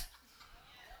this?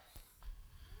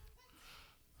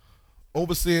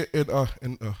 Overseer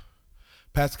in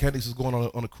Pastor Candice was going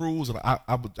on a cruise, and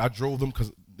I drove them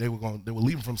because they were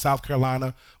leaving from South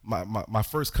Carolina. My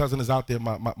first cousin is out there.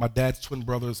 My dad's twin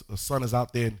brother's son is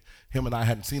out there, and him and I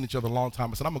hadn't seen each other in a long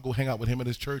time. I said, I'm going to go hang out with him in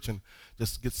his church and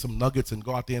just get some nuggets and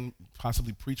go out there and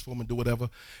possibly preach for him and do whatever.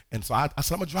 And so I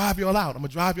said, I'm going to drive y'all out. I'm going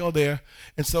to drive y'all there.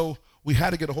 And so we had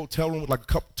to get a hotel room with like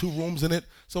two rooms in it.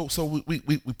 So we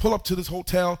pull up to this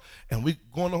hotel, and we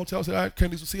go in the hotel and say, all right,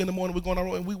 Candice, we'll see you in the morning. We're going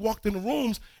out, and we walked in the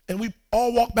rooms, and we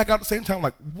all walked back out at the same time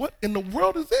like, what in the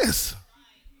world is this?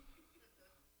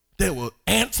 There were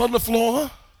ants on the floor.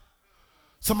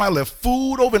 Somebody left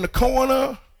food over in the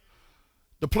corner.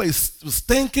 The place was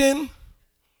stinking.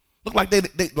 Looked like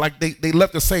they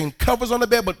left the same covers on the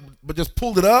bed, but just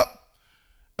pulled it up.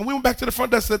 And we went back to the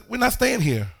front desk and said, we're not staying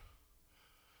here.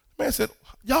 The man said,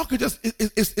 y'all could just,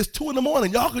 it's 2 in the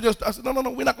morning. Y'all could just, I said, no,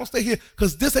 we're not going to stay here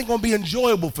because this ain't going to be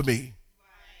enjoyable for me.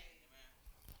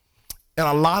 And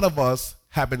a lot of us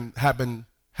have been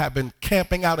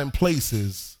camping out in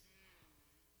places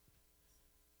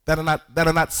that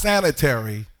are not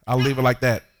sanitary. I'll leave it like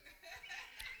that.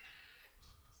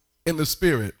 In the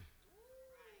spirit.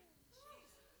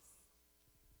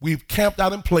 We've camped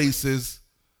out in places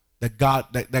that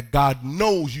God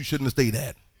knows you shouldn't have stayed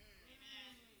at.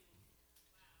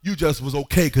 You just was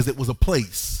okay because it was a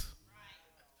place.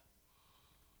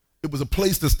 It was a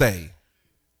place to stay.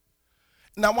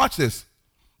 Now watch this.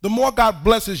 The more God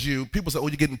blesses you, people say, oh,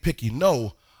 you're getting picky.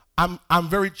 No, I'm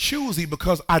very choosy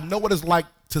because I know what it's like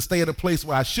to stay at a place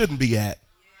where I shouldn't be at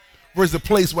versus a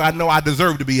place where I know I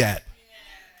deserve to be at.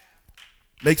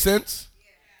 Make sense?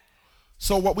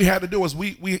 So what we had to do is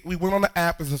we went on the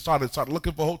app and started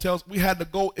looking for hotels. We had to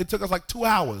go, it took us like 2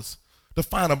 hours to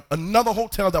find another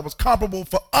hotel that was comparable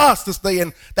for us to stay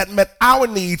in that met our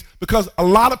needs, because a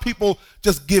lot of people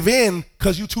just give in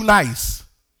because you're too nice.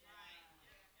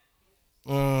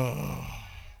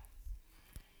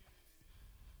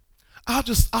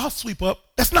 I'll sweep up.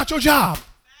 That's not your job.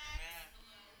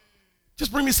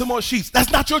 Just bring me some more sheets.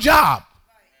 That's not your job.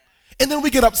 And then we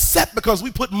get upset because we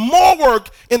put more work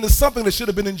into something that should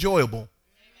have been enjoyable.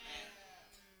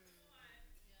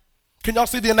 Can y'all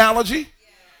see the analogy?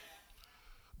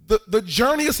 The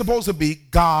journey is supposed to be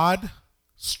God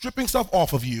stripping stuff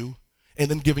off of you and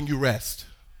then giving you rest.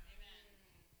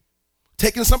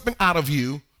 Taking something out of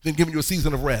you, then giving you a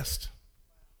season of rest.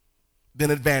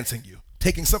 Then advancing you.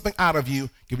 Taking something out of you,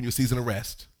 giving you a season of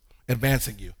rest.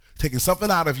 Advancing you. Taking something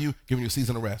out of you, giving you a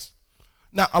season of rest.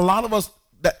 Now, a lot of us,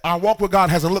 that our walk with God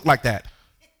hasn't looked like that.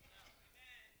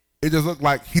 It just looked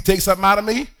like he takes something out of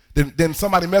me, then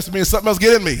somebody messes with me and something else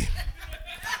get in me.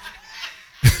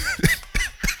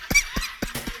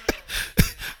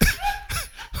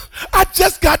 I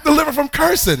just got delivered from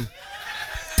cursing.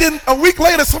 Then a week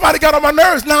later, somebody got on my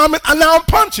nerves. Now I'm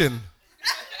punching.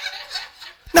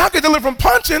 Now I get delivered from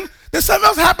punching. Then something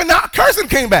else happened. Now cursing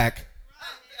came back.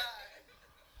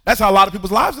 That's how a lot of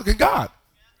people's lives look at God.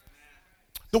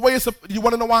 The way you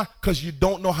want to know why? Because you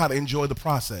don't know how to enjoy the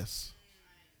process.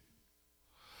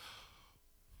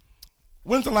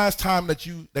 When's the last time that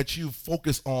you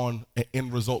focus on an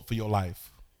end result for your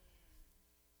life?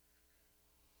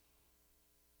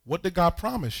 What did God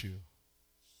promise you?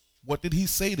 What did he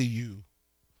say to you?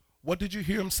 What did you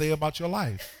hear him say about your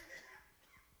life?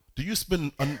 Do you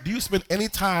spend any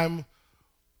time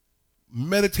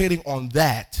meditating on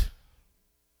that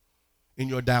in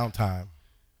your downtime?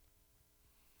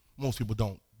 Most people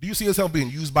don't. Do you see yourself being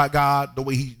used by God the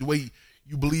way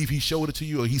you believe he showed it to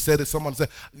you, or he said it, someone said,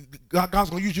 God's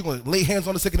going to use you, going to lay hands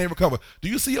on the sick and they recover? Do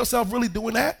you see yourself really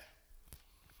doing that?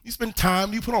 You spend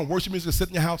time, you put on worship music, sit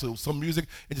in your house or some music,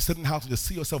 and just sit in the house and just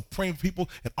see yourself praying for people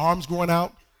and arms growing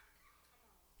out.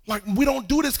 Like, we don't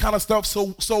do this kind of stuff,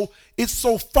 so it's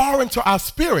so far into our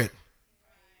spirit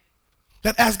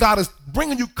that as God is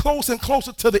bringing you closer and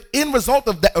closer to the end result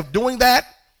of doing that,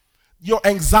 your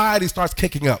anxiety starts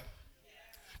kicking up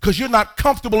because you're not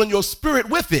comfortable in your spirit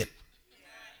with it.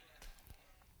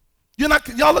 You're not,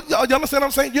 y'all understand what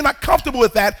I'm saying? You're not comfortable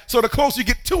with that, so the closer you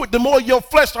get to it, the more your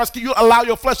flesh starts, you allow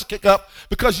your flesh to kick up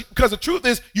because the truth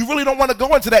is you really don't want to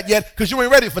go into that yet because you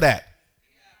ain't ready for that.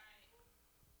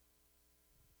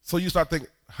 So you start thinking,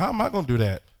 how am I going to do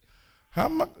that?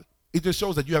 It just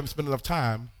shows that you haven't spent enough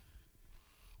time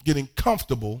getting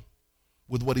comfortable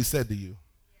with what he said to you.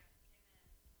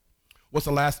 What is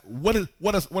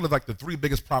like the 3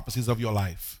 biggest prophecies of your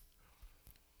life?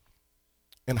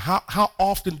 And how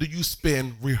often do you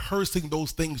spend rehearsing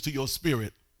those things to your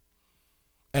spirit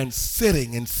and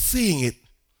sitting and seeing it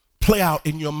play out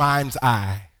in your mind's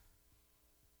eye?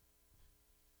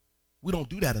 We don't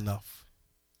do that enough.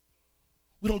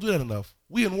 We don't do that enough.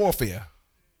 We in warfare.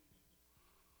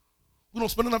 We don't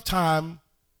spend enough time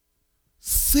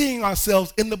seeing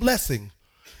ourselves in the blessing.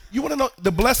 You want to know,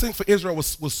 the blessing for Israel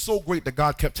was so great that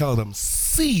God kept telling them,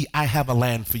 see, I have a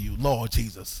land for you, Lord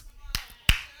Jesus.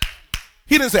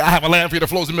 He didn't say, I have a land for you that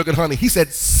flows with milk and honey. He said,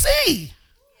 see.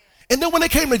 And then when they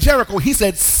came to Jericho, he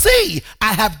said, see,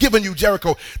 I have given you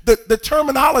Jericho. The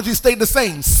terminology stayed the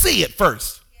same. See it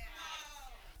first.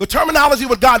 The terminology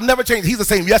with God never changed. He's the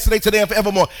same yesterday, today, and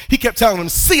forevermore. He kept telling them,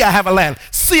 see, I have a land.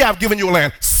 See, I've given you a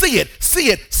land. See it,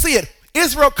 see it, see it.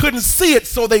 Israel couldn't see it,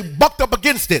 so they bucked up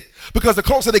against it. Because the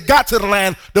closer they got to the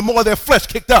land, the more their flesh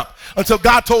kicked up. Until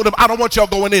God told them, I don't want y'all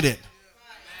going in it.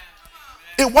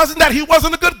 It wasn't that he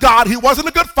wasn't a good God. He wasn't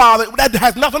a good father. That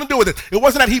has nothing to do with it. It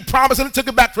wasn't that he promised and took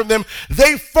it back from them.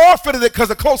 They forfeited it because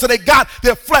the closer they got,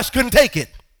 their flesh couldn't take it.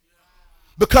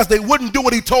 Because they wouldn't do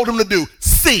what he told them to do.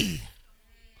 See.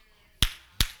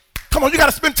 Come on, you got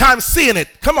to spend time seeing it.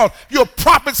 Come on, you're a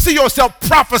prophet. See yourself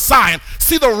prophesying.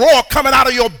 See the roar coming out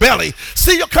of your belly.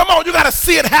 Come on, you got to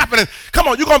see it happening. Come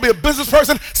on, you're going to be a business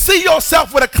person. See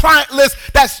yourself with a client list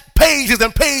that's pages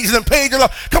and pages and pages.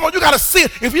 Come on, you got to see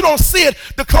it. If you don't see it,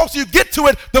 the closer you get to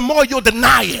it, the more you'll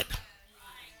deny it.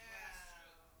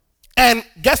 And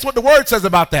guess what the word says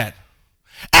about that?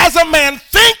 As a man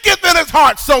thinketh in his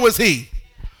heart, so is he.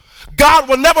 God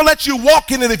will never let you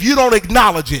walk in it if you don't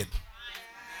acknowledge it.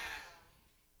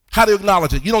 How do you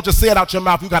acknowledge it? You don't just say it out your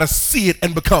mouth. You got to see it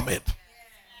and become it.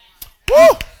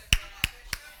 Woo!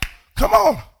 Come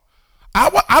on.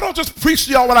 I don't just preach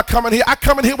to y'all when I come in here. I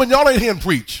come in here when y'all ain't here and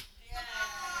preach.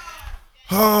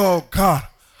 Oh, God.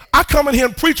 I come in here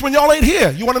and preach when y'all ain't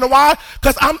here. You want to know why?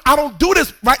 Because I don't do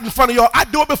this right in front of y'all. I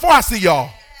do it before I see y'all.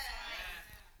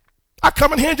 I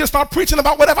come in here and just start preaching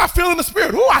about whatever I feel in the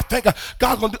spirit. Oh, I think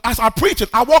God's going to do. I start preaching.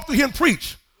 I walk through here and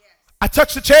preach. I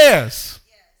touch the chairs.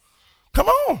 Come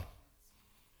on.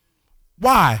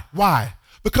 Why? Why?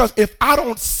 Because if I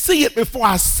don't see it before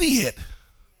I see it,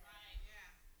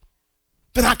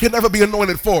 then I can never be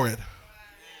anointed for it.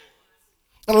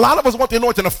 And a lot of us want the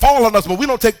anointing to fall on us, but we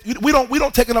don't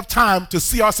take enough time to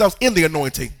see ourselves in the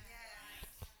anointing.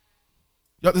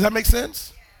 Does that make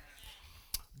sense?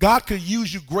 God could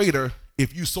use you greater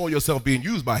if you saw yourself being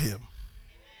used by him.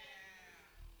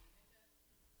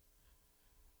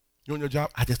 You on your job?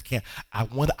 I just can't. I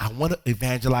want to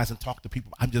evangelize and talk to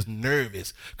people. I'm just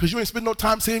nervous because you ain't spend no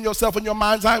time seeing yourself in your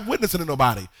mind's eye witnessing to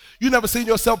nobody. You never seen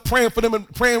yourself praying for them and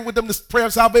praying with them this prayer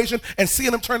of salvation and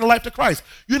seeing them turn their life to Christ.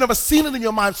 You never seen it in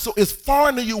your mind, so it's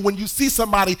foreign to you when you see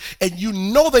somebody and you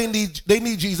know they need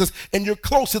Jesus and you're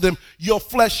close to them. Your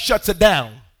flesh shuts it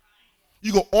down.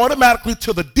 You go automatically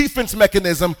to the defense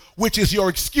mechanism, which is your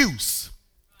excuse.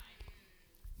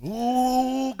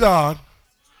 Ooh, God.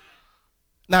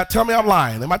 Now tell me I'm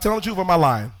lying. Am I telling the truth or am I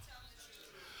lying?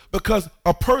 Because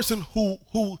a person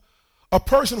who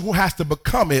has to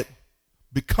become it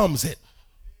becomes it.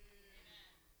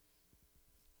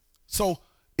 So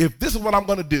if this is what I'm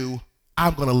going to do,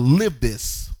 I'm going to live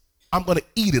this. I'm going to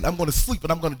eat it. I'm going to sleep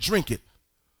it. I'm going to drink it.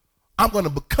 I'm going to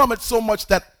become it so much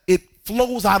that it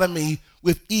flows out of me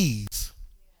with ease.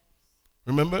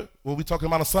 Remember what we talking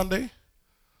about on Sunday?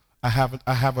 I have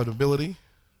an ability.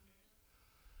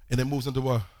 And it moves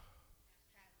into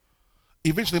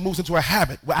eventually moves into a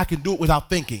habit where I can do it without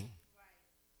thinking.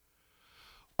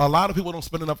 A lot of people don't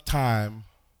spend enough time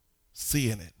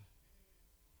seeing it.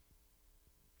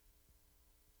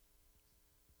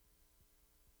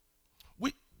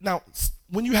 Now,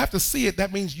 when you have to see it,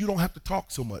 that means you don't have to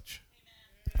talk so much.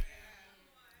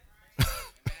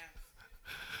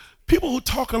 People who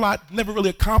talk a lot never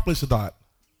really accomplish a lot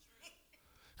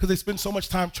because they spend so much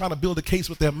time trying to build a case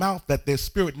with their mouth that their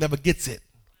spirit never gets it.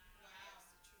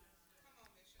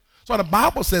 So the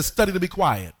Bible says, study to be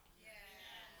quiet.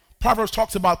 Proverbs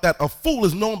talks about that a fool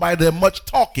is known by their much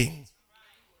talking.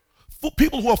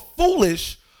 People who are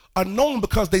foolish are known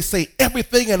because they say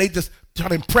everything and they just try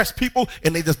to impress people,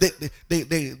 and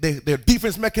their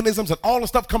defense mechanisms and all the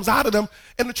stuff comes out of them.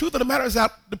 And the truth of the matter is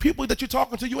that the people that you're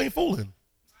talking to, you ain't fooling.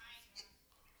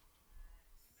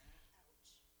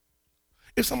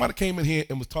 If somebody came in here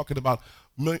and was talking about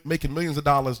making millions of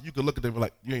dollars, you could look at them and be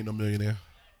like, you ain't no millionaire.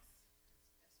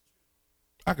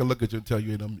 I could look at you and tell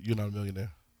you you're not a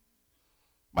millionaire.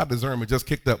 My discernment just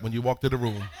kicked up when you walked in the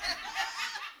room.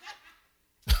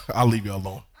 I'll leave you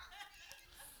alone.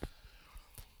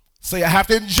 Say, I have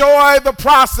to enjoy the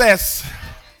process.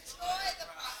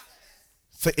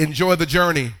 Say, enjoy the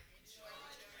journey.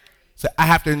 Say, I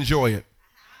have to enjoy it.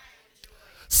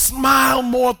 Smile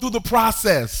more through the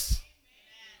process.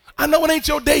 I know it ain't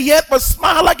your day yet, but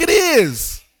smile like it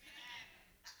is.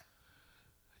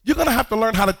 You're going to have to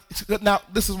learn how to. Now,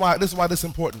 this is why this is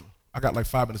important. I got like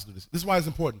 5 minutes to do this. This is why it's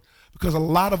important. Because a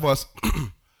lot of us,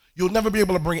 you'll never be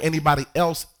able to bring anybody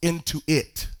else into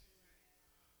it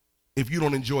if you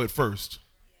don't enjoy it first.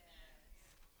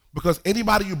 Because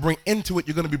anybody you bring into it,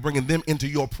 you're going to be bringing them into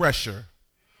your pressure,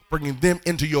 bringing them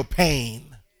into your pain.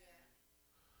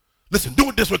 Listen, do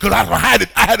it this way because I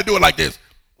had to do it like this.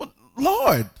 Well,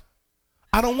 Lord,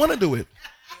 I don't want to do it.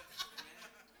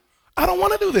 I don't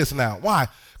want to do this now. Why?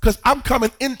 Because I'm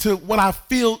coming into what I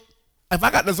feel. If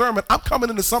I got discernment, I'm coming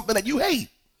into something that you hate.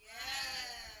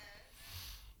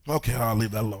 Okay, I'll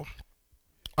leave that alone.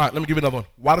 All right, let me give you another one.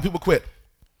 Why do people quit?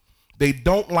 They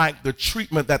don't like the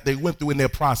treatment that they went through in their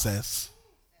process.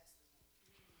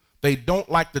 They don't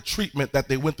like the treatment that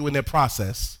they went through in their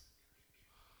process.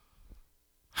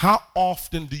 How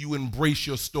often do you embrace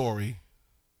your story?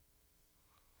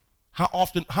 How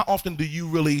often do you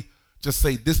really just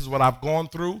say, this is what I've gone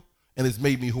through and it's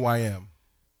made me who I am?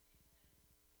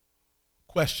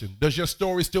 Question, does your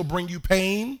story still bring you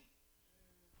pain?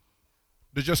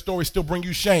 Does your story still bring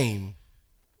you shame?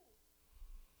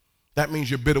 That means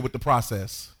you're bitter with the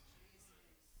process.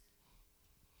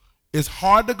 It's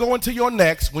hard to go into your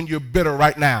next when you're bitter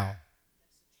right now.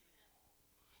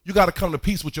 You got to come to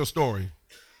peace with your story.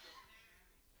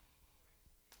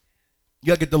 You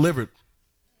got to get delivered.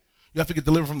 You have to get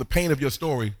delivered from the pain of your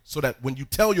story so that when you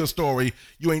tell your story,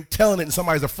 you ain't telling it and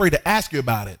somebody's afraid to ask you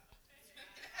about it.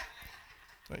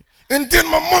 And then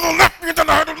my mother left me and then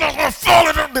I had to fall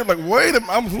in. They're like, wait a minute,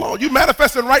 I'm Lord, you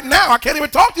manifesting right now. I can't even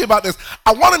talk to you about this.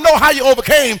 I want to know how you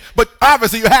overcame, but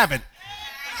obviously you haven't.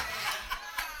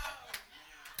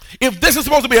 If this is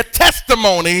supposed to be a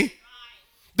testimony,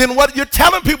 then what you're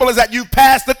telling people is that you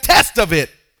passed the test of it.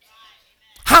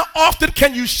 How often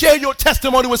can you share your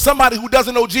testimony with somebody who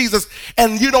doesn't know Jesus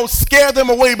and you don't scare them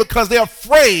away because they're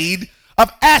afraid of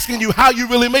asking you how you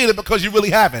really made it because you really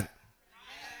haven't?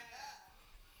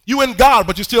 You in God,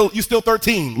 but you're still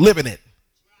 13, living it.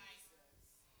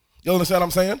 You understand what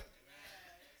I'm saying?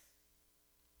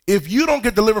 If you don't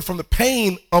get delivered from the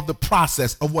pain of the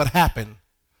process of what happened,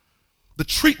 the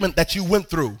treatment that you went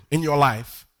through in your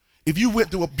life, if you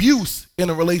went through abuse in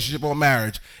a relationship or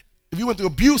marriage, if you went through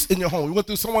abuse in your home, you went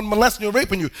through someone molesting you or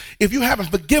raping you, if you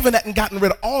haven't forgiven that and gotten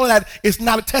rid of all of that, it's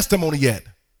not a testimony yet.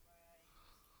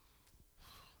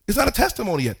 It's not a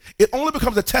testimony yet. It only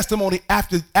becomes a testimony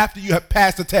after you have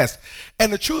passed the test.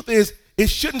 And the truth is, it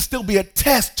shouldn't still be a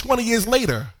test 20 years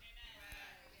later.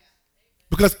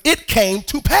 Because it came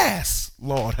to pass.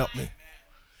 Lord help me.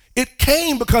 It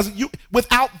came because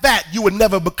without that, you would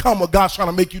never become what God's trying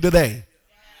to make you today.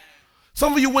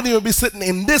 Some of you wouldn't even be sitting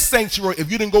in this sanctuary if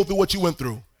you didn't go through what you went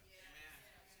through.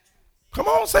 Come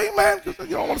on, say amen. You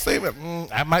don't want to say amen.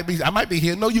 I might be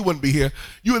here. No, you wouldn't be here.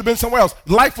 You would have been somewhere else.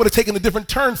 Life would have taken a different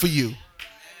turn for you.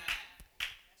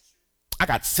 I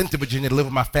got sent to Virginia to live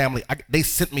with my family. They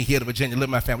sent me here to Virginia to live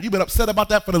with my family. You've been upset about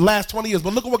that for the last 20 years,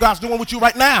 but look at what God's doing with you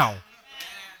right now.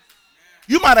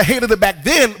 You might have hated it back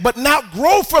then, but now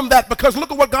grow from that because look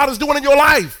at what God is doing in your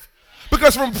life.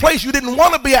 Because from a place you didn't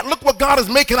want to be at, look what God is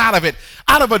making out of it.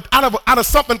 Out of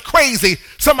something crazy,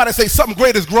 somebody say something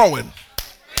great is growing.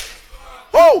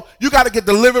 Oh, you got to get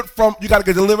delivered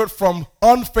from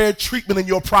unfair treatment in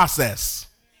your process.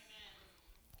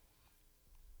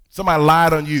 Somebody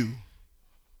lied on you.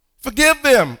 Forgive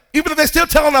them, even if they're still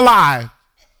telling a lie.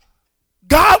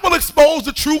 God will expose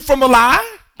the truth from the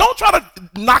lie. Don't try to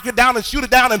knock it down and shoot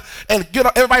it down and get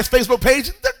on everybody's Facebook page.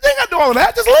 They ain't got to do all of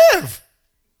that. Just live.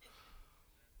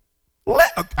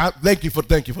 Thank you for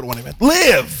the one, amen.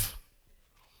 Live.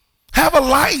 Have a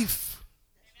life.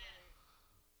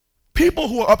 People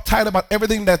who are uptight about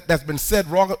everything that's been said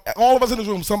wrong, all of us in this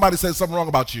room, somebody said something wrong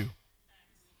about you.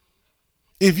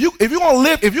 If you're going to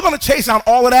live, if you're going to chase down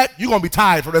all of that, you're going to be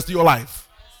tired for the rest of your life.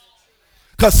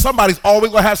 Because somebody's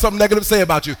always going to have something negative to say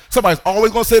about you. Somebody's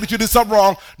always going to say that you did something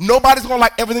wrong. Nobody's going to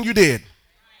like everything you did.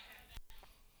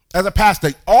 As a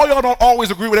pastor, all y'all don't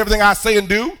always agree with everything I say and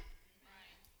do.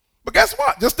 But guess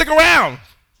what? Just stick around.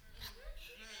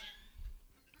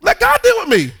 Let God deal with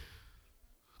me.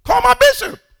 Call my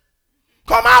bishop.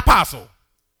 Call my apostle.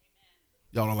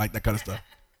 Y'all don't like that kind of stuff.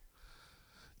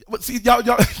 But see, y'all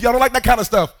don't like that kind of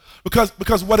stuff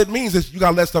because what it means is you got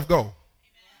to let stuff go.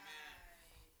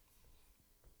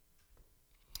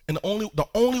 And the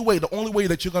only way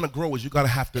that you're going to grow is you got to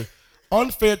have to.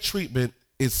 Unfair treatment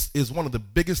is one of the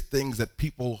biggest things that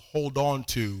people hold on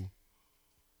to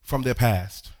from their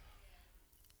past.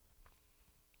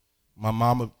 My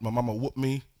mama whooped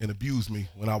me and abused me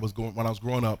when I was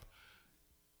growing up.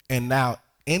 And now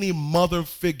any mother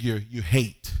figure you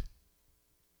hate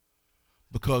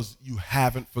because you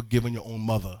haven't forgiven your own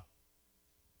mother.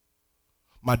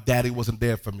 My daddy wasn't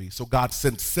there for me. So God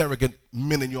sent surrogate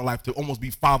men in your life to almost be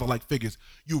father-like figures.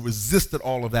 You resisted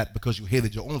all of that because you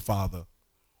hated your own father.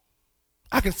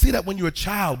 I can see that when you're a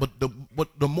child, but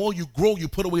the more you grow, you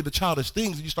put away the childish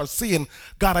things and you start seeing,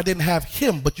 God, I didn't have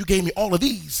him, but you gave me all of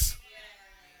these.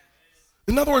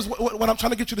 In other words, what I'm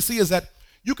trying to get you to see is that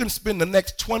you can spend the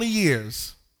next 20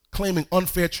 years claiming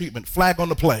unfair treatment, flag on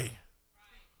the play,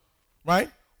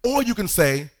 right? Or you can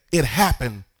say, it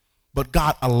happened, but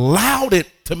God allowed it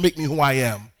to make me who I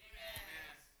am. Amen.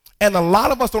 And a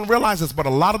lot of us don't realize this, but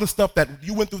a lot of the stuff that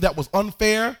you went through that was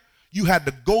unfair, you had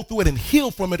to go through it and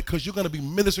heal from it because you're going to be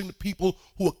ministering to people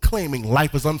who are claiming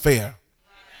life is unfair.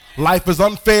 Amen. Life is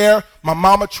unfair. My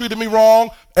mama treated me wrong.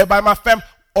 Everybody in my family,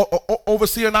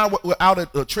 overseer and I were out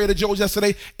at Trader Joe's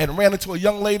yesterday and ran into a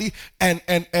young lady and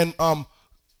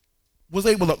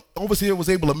overseer was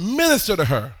able to minister to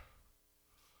her.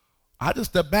 I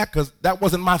just stepped back because that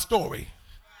wasn't my story.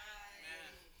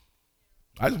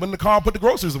 I just went in the car and put the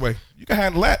groceries away. You can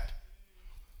handle that.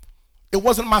 It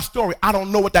wasn't my story. I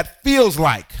don't know what that feels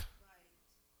like.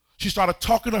 She started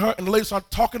talking to her, and the lady started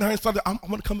talking to her and started, I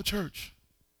want to come to church.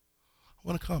 I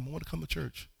want to come to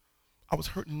church. I was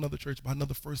hurt in another church by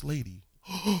another first lady.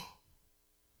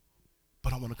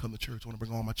 But I want to come to church. I want to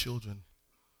bring all my children.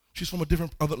 She's from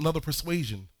another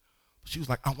persuasion. She was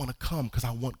like, I want to come because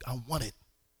I want it.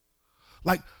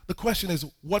 Like, the question is,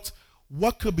 what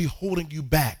could be holding you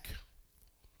back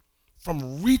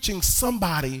from reaching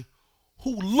somebody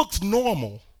who looks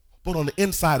normal, but on the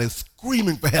inside is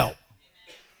screaming for help?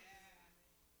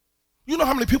 You know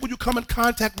how many people you come in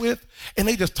contact with, and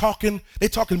they talking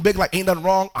big like ain't nothing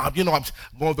wrong. I'm going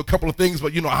through a couple of things,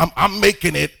 but I'm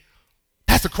making it.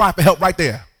 That's a cry for help right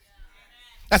there.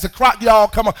 That's a cry, y'all,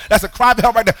 come on. That's a cry for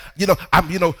help right there.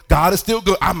 God is still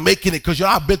good. I'm making it because,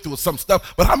 I've been through some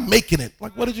stuff, but I'm making it.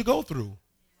 Like, what did you go through?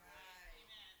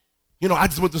 I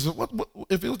just went through, what,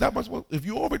 if it was that much, if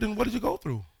you over it, then what did you go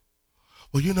through?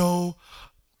 Well,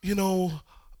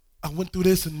 I went through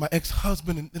this and my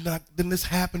ex-husband, and then this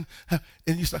happened, and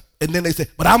then they say,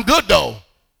 but I'm good though.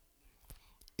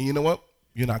 And you know what?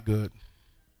 You're not good.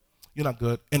 You're not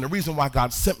good. And the reason why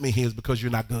God sent me here is because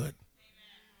you're not good.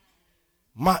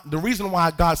 The reason why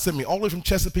God sent me all the way from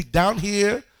Chesapeake down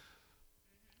here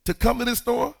to come to this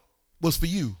store was for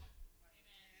you.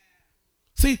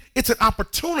 See, it's an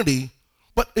opportunity,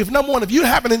 but if you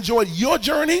haven't enjoyed your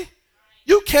journey,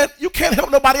 you can't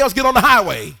help nobody else get on the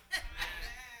highway.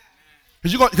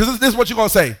 Because this is what you're going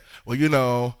to say.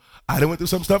 Well, I done went through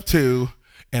some stuff too,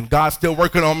 and God's still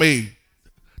working on me.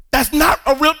 That's not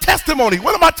a real testimony.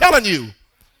 What am I telling you?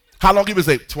 How long you been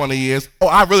saved? 20 years. Oh,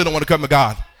 I really don't want to come to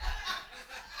God.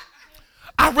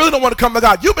 I really don't want to come to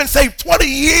God. You've been saved 20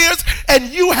 years, and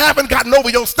you haven't gotten over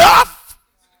your stuff.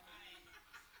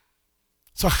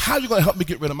 So how are you going to help me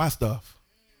get rid of my stuff?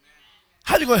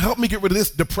 How are you going to help me get rid of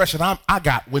this depression I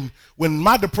got when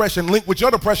my depression linked with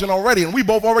your depression already, and we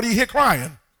both already here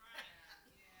crying?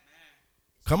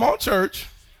 Come on, church.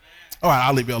 All right,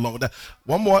 I'll leave you alone with that.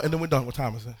 One more, and then we're done. What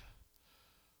time is it?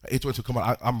 8:22. Come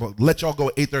on, I'm going to let y'all go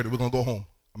at 8:30. We're going to go home.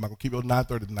 I'm not going to keep you at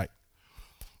 9:30 tonight.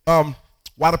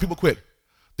 Why do people quit?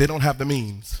 They don't have the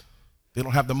means. They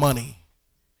don't have the money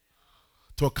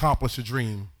to accomplish a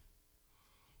dream.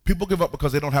 People give up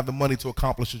because they don't have the money to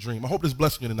accomplish a dream. I hope this is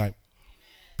blessing you tonight.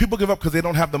 People give up because they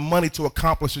don't have the money to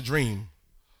accomplish a dream.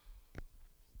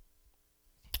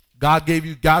 God gave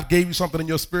you something in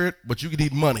your spirit, but you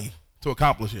need money to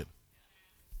accomplish it.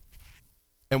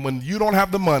 And when you don't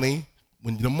have the money,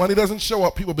 when the money doesn't show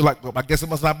up, people be like, well, I guess it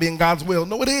must not be in God's will.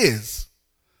 No, it is.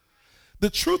 The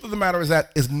truth of the matter is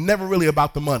that it's never really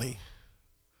about the money.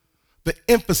 The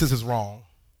emphasis is wrong.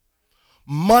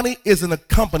 Money is an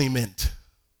accompaniment.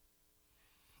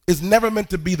 It's never meant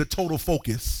to be the total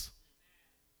focus.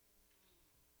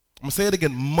 I'm going to say it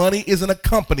again. Money is an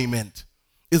accompaniment.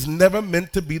 It's never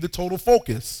meant to be the total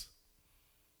focus.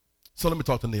 So let me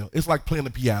talk to Neil. It's like playing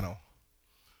the piano.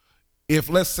 If,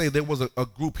 let's say, there was a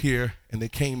group here and they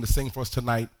came to sing for us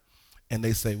tonight and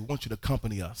they say, we want you to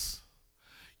accompany us.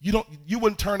 You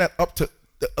wouldn't turn that up to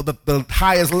the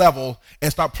highest level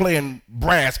and start playing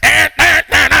brass. And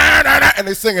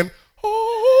they're singing,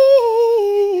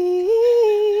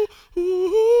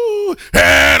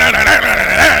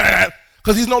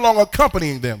 because he's no longer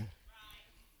accompanying them.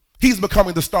 He's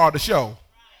becoming the star of the show.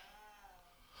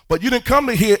 But you didn't come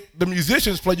to hear the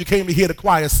musicians play, you came to hear the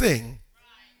choir sing.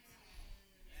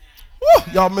 Woo,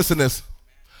 y'all missing this.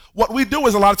 What we do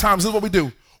is a lot of times, this is what we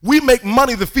do. We make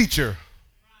money the feature.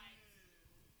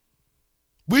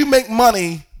 We make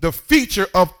money the feature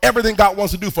of everything God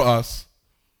wants to do for us.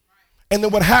 And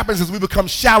then what happens is we become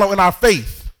shallow in our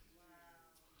faith.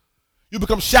 You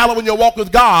become shallow in your walk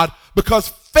with God because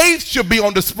faith should be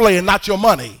on display and not your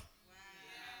money.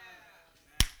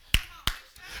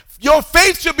 Your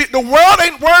faith should be, the world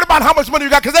ain't worried about how much money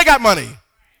you got because they got money.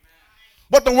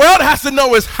 What the world has to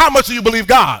know is how much do you believe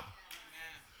God.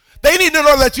 They need to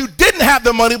know that you didn't have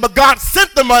the money, but God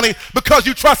sent the money because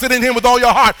you trusted in him with all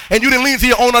your heart and you didn't lean to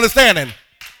your own understanding.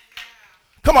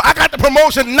 Come on, I got the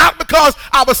promotion not because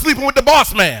I was sleeping with the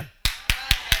boss man.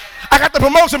 I got the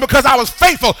promotion because I was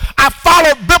faithful. I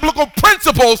followed biblical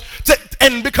principles,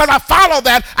 and because I followed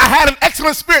that, I had an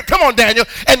excellent spirit. Come on, Daniel.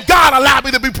 And God allowed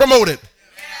me to be promoted.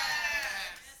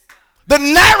 The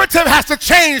narrative has to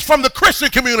change from the Christian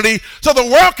community so the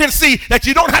world can see that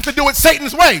you don't have to do it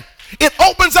Satan's way. It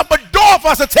opens up a door for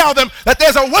us to tell them that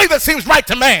there's a way that seems right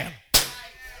to man.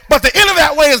 But the end of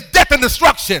that way is death and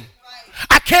destruction.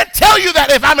 I can't tell you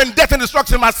that if I'm in death and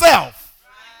destruction myself.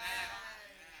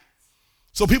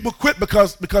 So people quit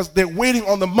because they're waiting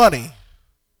on the money,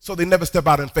 so they never step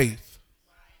out in faith.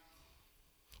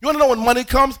 You want to know when money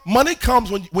comes? Money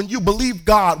comes when you believe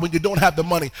God when you don't have the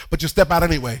money, but you step out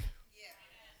anyway.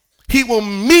 He will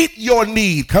meet your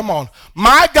need. Come on.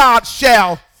 My God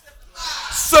shall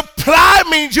supply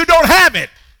means you don't have it.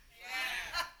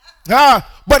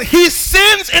 But he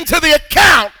sends into the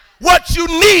account what you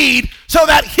need so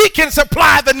that he can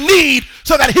supply the need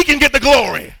so that he can get the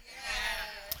glory.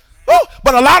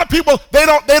 But a lot of people, they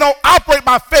don't operate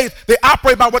by faith. They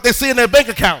operate by what they see in their bank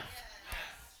account.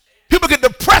 People get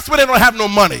depressed when they don't have no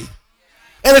money.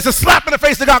 And it's a slap in the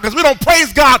face to God because we don't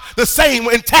praise God the same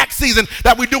in tax season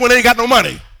that we do when they ain't got no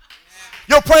money.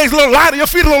 Your praise a little lighter, your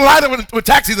feet a little lighter when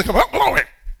tax season comes. Oh, glory.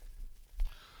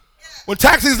 When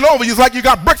tax season over, it's like you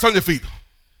got bricks on your feet.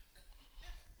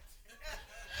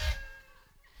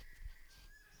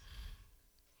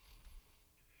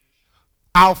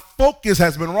 Our focus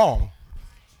has been wrong.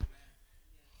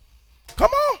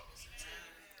 Come on.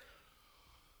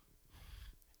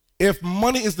 If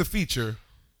money is the feature,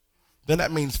 then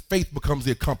that means faith becomes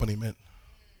the accompaniment.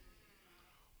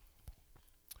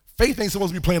 Faith ain't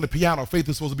supposed to be playing the piano. Faith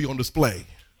is supposed to be on display.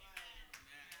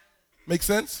 Make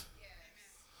sense?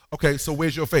 Okay, so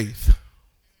where's your faith?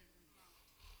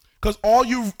 Because all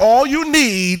you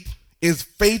need is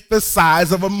faith the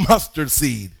size of a mustard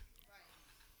seed.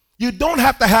 You don't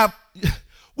have to have,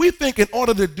 we think in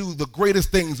order to do the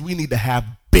greatest things, we need to have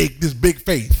this big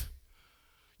faith.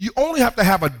 You only have to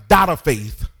have a dot of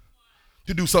faith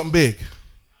to do something big.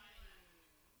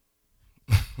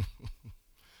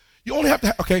 You only have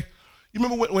to okay. You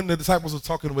remember when the disciples were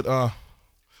talking with,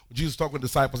 Jesus was talking with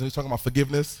disciples and he was talking about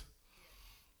forgiveness?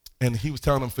 And he was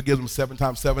telling them, forgive them 7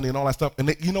 times 70 and all that stuff.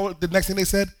 And you know what the next thing they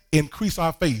said? Increase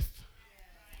our faith.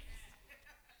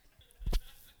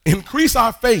 Increase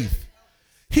our faith.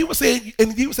 He was saying,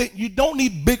 you don't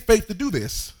need big faith to do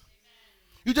this.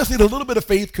 You just need a little bit of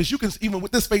faith because you can, even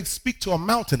with this faith, speak to a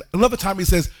mountain. Another time he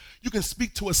says, you can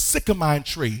speak to a sycamore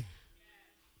tree.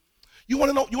 You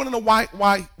want to know why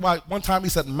one time he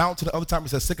said mountain, the other time he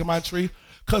said sycamore tree?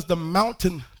 Because the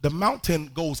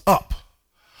mountain goes up,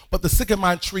 but the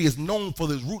sycamore tree is known for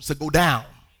the roots that go down.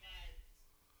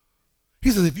 He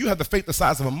says, if you have the faith the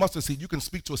size of a mustard seed, you can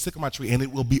speak to a sycamore tree and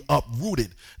it will be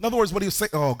uprooted. In other words, what he was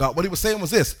saying, what he was saying was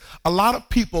this: a lot of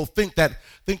people think that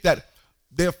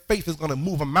their faith is going to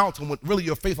move a mountain when really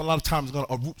your faith a lot of times is going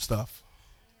to uproot stuff.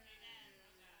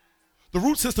 The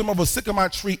root system of a sycamore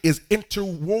tree is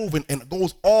interwoven and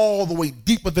goes all the way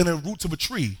deeper than the roots of a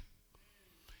tree.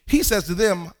 He says to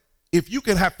them, if you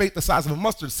can have faith the size of a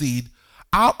mustard seed,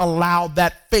 I'll allow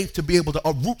that faith to be able to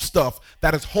uproot stuff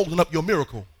that is holding up your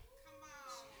miracle.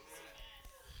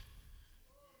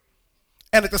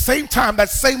 And at the same time, that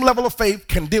same level of faith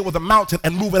can deal with a mountain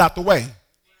and move it out the way.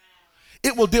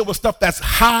 It will deal with stuff that's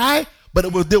high, but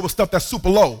it will deal with stuff that's super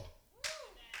low.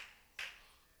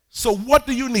 So what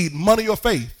do you need? Money or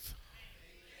faith?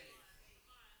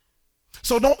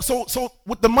 So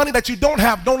with the money that you don't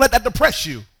have, don't let that depress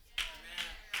you.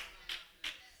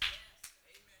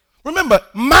 Remember,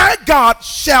 my God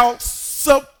shall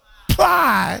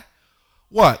supply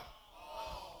what?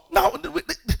 No,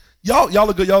 y'all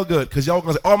are good, because y'all are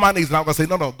going to say, all my needs, and I'm going to say,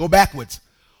 no, go backwards.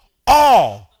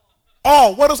 All,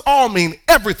 what does all mean?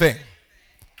 Everything.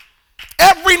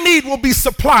 Every need will be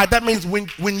supplied. That means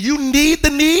when you need the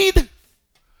need,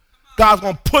 God's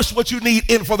going to push what you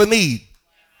need in for the need.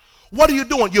 What are you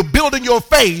doing? You're building your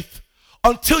faith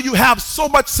until you have so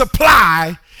much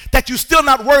supply that you're still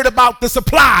not worried about the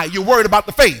supply. You're worried about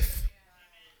the faith.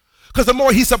 Because the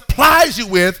more he supplies you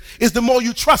with is the more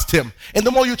you trust him. And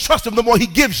the more you trust him, the more he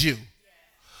gives you.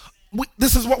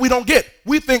 This is what we don't get.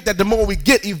 We think that the more we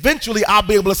get, eventually I'll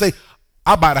be able to say,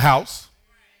 I'll buy the house.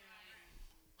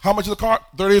 How much is the car?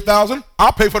 $38,000.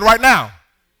 I'll pay for it right now.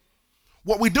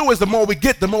 What we do is the more we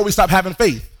get, the more we stop having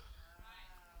faith.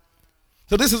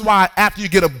 So this is why after you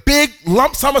get a big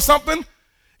lump sum of something,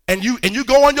 and you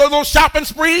go on your little shopping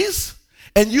sprees,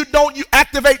 and you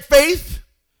activate faith,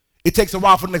 it takes a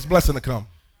while for the next blessing to come.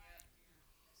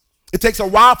 It takes a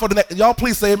while for the next, y'all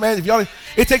please say amen.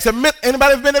 It takes a minute,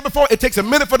 anybody ever been there before? It takes a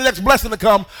minute for the next blessing to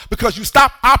come because you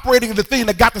stop operating the thing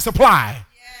that got the supply.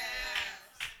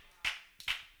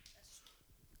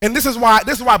 And this is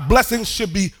why blessings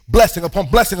should be blessing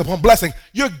upon blessing upon blessing.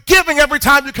 You're giving every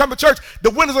time you come to church. The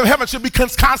windows of heaven should be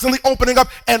constantly opening up,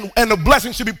 and the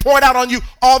blessing should be poured out on you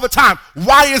all the time.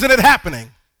 Why isn't it happening?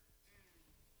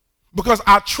 Because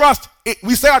our trust,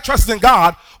 we say our trust is in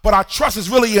God, but our trust is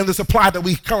really in the supply that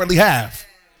we currently have.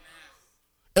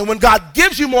 And when God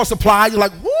gives you more supply, you're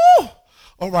like, woo,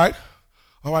 all right,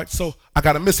 so I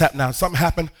got a mishap now. Something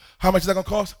happened. How much is that going to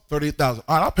cost? $38,000.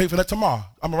 All right, I'll pay for that tomorrow.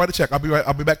 I'm going to write a check.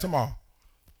 I'll be back tomorrow.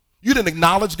 You didn't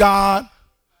acknowledge God.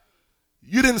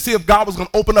 You didn't see if God was going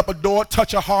to open up a door,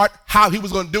 touch your heart, how he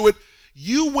was going to do it.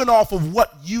 You went off of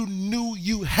what you knew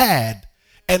you had,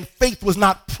 and faith was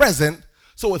not present.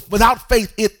 So without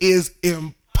faith, it is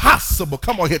impossible.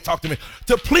 Come on here, talk to me.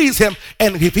 To please him,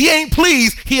 and if he ain't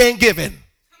pleased, he ain't giving.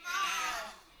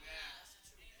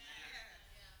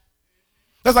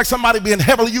 That's like somebody being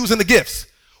heavily using the gifts.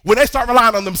 When they start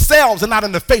relying on themselves and not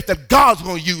in the faith that God's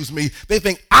going to use me, they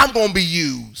think I'm going to be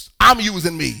used. I'm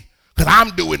using me because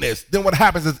I'm doing this. Then what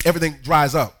happens is everything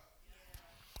dries up.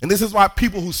 And this is why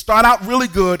people who start out really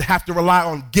good have to rely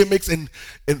on gimmicks and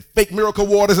fake miracle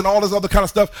waters and all this other kind of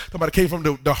stuff. Talking about it came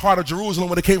from the heart of Jerusalem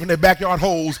when it came from their backyard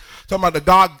holes. Talking about the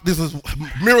God, this is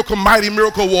mighty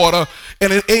miracle water,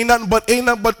 and it ain't nothing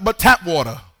but tap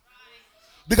water.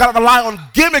 They got to rely on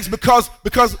gimmicks because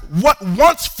what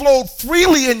once flowed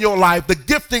freely in your life, the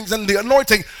giftings and the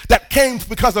anointing that came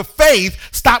because of faith,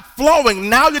 stopped flowing.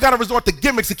 Now you got to resort to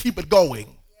gimmicks to keep it going.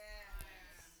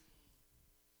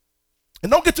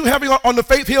 And don't get too heavy on the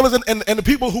faith healers and the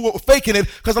people who are faking it,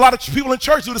 because a lot of people in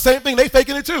church do the same thing. They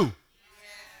faking it too.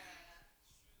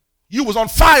 You was on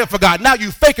fire for God. Now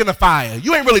you faking the fire.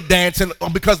 You ain't really dancing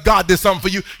because God did something for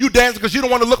you. You dancing because you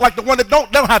don't want to look like the one that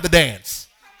don't have to dance.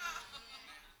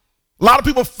 A lot of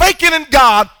people faking in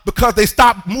God because they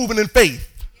stopped moving in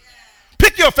faith.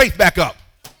 Pick your faith back up.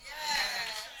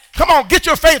 Come on, get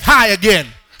your faith high again.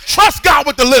 Trust God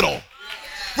with the little.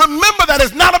 Remember that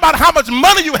it's not about how much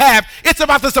money you have. It's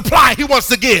about the supply he wants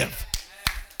to give.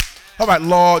 All right,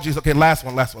 Lord Jesus. Okay, last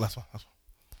one.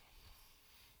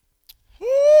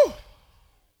 Woo.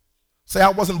 Say, I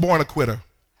wasn't born a quitter.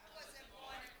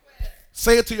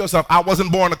 Say it to yourself. I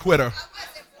wasn't born a quitter.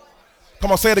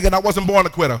 Come on, say it again. I wasn't born a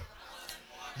quitter.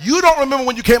 You don't remember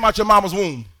when you came out your mama's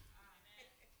womb.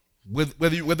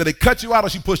 Whether they cut you out or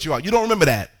she pushed you out. You don't remember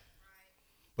that.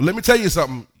 But let me tell you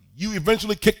something. You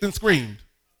eventually kicked and screamed.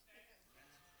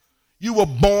 You were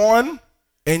born,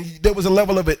 and there was a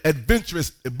level of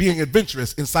being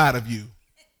adventurous inside of you.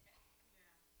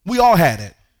 We all had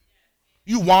it.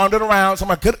 You wandered around.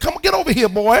 Somebody, come get over here,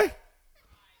 boy.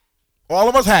 All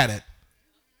of us had it.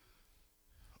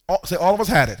 Say, all of us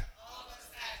had it.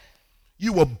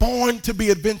 You were born to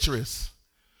be adventurous.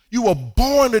 You were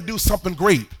born to do something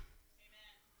great.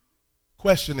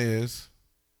 Question is,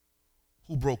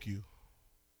 Who broke you?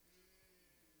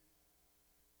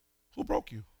 Who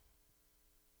broke you?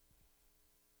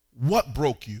 What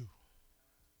broke you?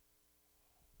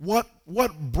 What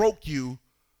broke you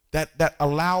that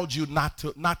allowed you not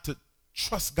to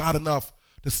trust God enough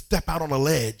to step out on a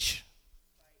ledge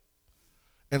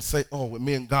and say, oh, with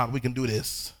me and God, we can do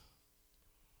this?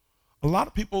 A lot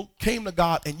of people came to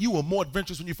God and you were more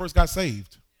adventurous when you first got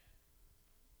saved.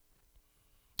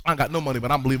 I ain't got no money,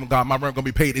 but I'm believing God, my rent gonna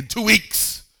be paid in 2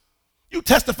 weeks. You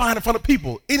testifying in front of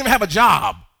people. You didn't even have a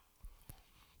job.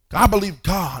 I believe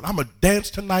God. I'm going to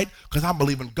dance tonight because I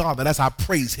believe in God that as I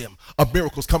praise him, a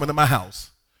miracle's coming to my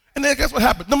house. And then guess what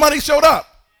happened? The money showed up.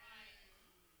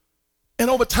 And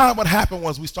over time what happened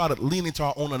was we started leaning to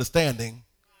our own understanding.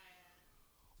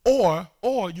 Or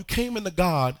you came into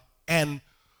God and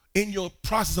in your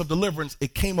process of deliverance,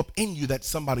 it came up in you that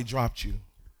somebody dropped you.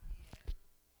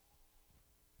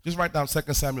 Just write down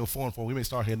 2 Samuel 4:4. We may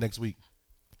start here next week.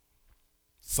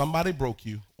 Somebody broke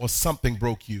you or something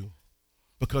broke you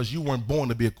because you weren't born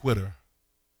to be a quitter.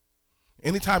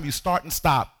 Anytime you start and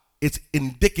stop, it's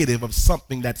indicative of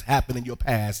something that's happened in your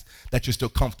past that you're still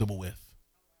comfortable with.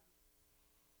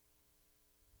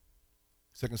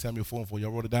 2 Samuel 4:4.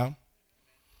 Y'all wrote it down?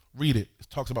 Read it. It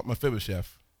talks about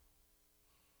Mephibosheth.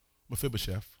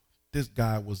 Mephibosheth. This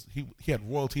guy was, he had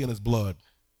royalty in his blood.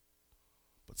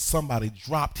 But somebody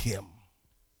dropped him.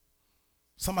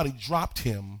 Somebody dropped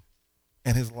him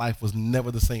and his life was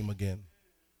never the same again.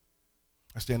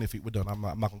 I stand on your feet. We're done. I'm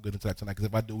not going to get into that tonight because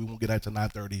if I do, we won't get out to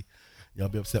 9:30. Y'all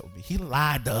be upset with me. He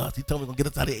lied to us. He told me we're going to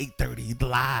get us out at 8:30. He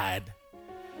lied.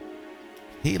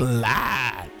 He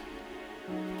lied.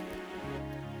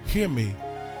 Hear me.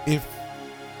 If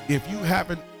you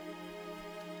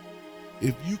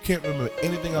can't remember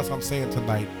anything else I'm saying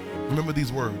tonight, remember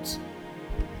these words.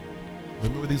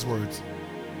 Remember these words.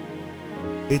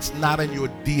 It's not in your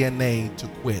DNA to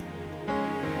quit.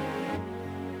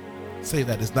 Say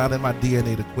that. It's not in my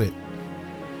DNA to quit.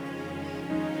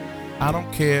 I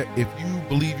don't care if you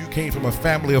believe you came from a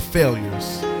family of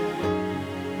failures.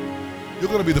 You're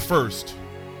going to be the first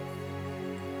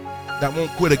that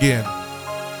won't quit again.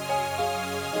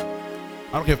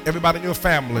 I don't care if everybody in your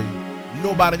family,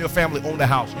 nobody in your family owned a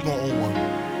house, you're going to own one.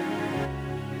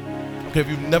 Okay, if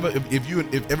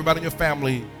everybody in your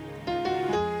family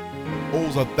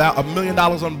owes $1 million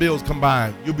on bills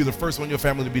combined, you'll be the first one in your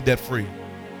family to be debt free.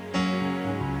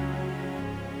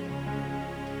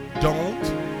 Don't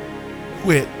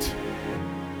quit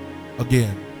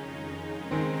again.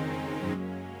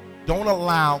 Don't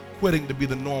allow quitting to be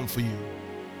the norm for you.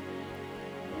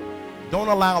 Don't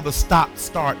allow the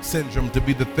stop-start syndrome to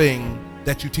be the thing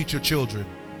that you teach your children.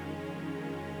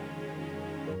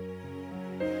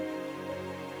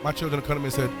 My children come to me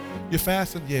and said, "You're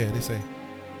fasting?" Yeah. They say,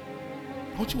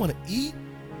 "Don't you want to eat?"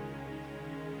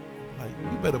 I'm like,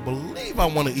 you better believe I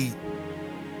want to eat.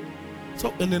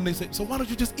 So, and then they say, "So why don't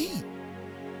you just eat?"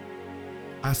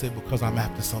 I say, "Because I'm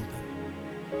after something.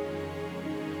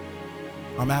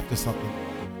 I'm after something.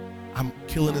 I'm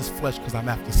killing this flesh because I'm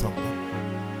after something.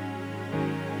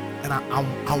 And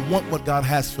I want what God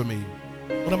has for me."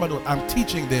 What am I doing? I'm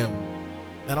teaching them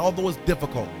that although it's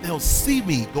difficult, they'll see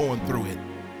me going through it.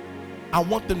 I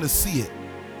want them to see it.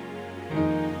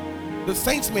 The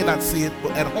saints may not see it,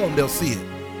 but at home they'll see it.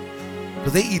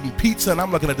 Because they eating pizza and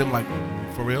I'm looking at them like,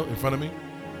 for real, in front of me?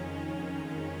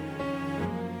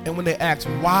 And when they ask,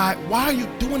 why are you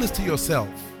doing this to yourself?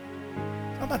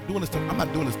 I'm not doing this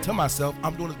to myself.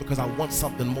 I'm doing this because I want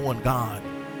something more in God.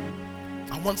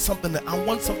 I want something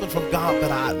from God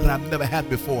that I've never had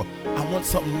before. I want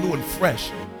something new and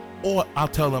fresh. Or I'll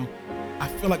tell them, I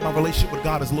feel like my relationship with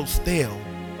God is a little stale.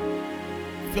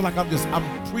 I feel like I'm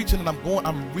preaching and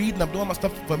I'm reading, I'm doing my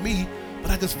stuff for me,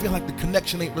 but I just feel like the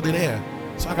connection ain't really there.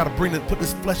 So I got to put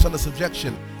this flesh under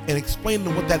subjection and explain to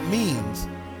them what that means.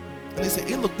 And they say,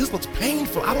 "Hey, look, this looks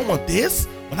painful. I don't want this.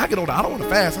 When I get older, I don't want to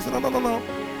fast." I said, no.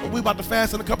 But we're about to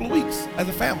fast in a couple of weeks as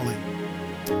a family.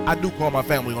 I do call my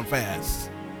family on fast.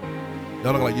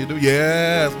 Y'all look like you do?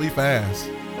 Yes, we fast.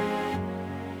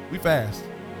 We fast.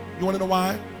 You want to know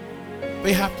why?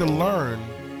 They have to learn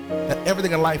that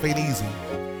everything in life ain't easy.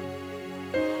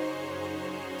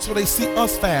 So they see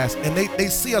us fast and they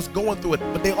see us going through it,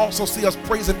 but they also see us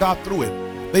praising God through it.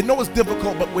 They know it's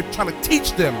difficult, but we're trying to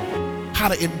teach them how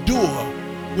to endure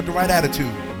with the right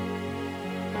attitude.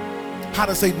 How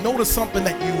to say no to something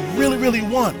that you really, really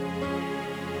want,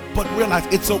 but realize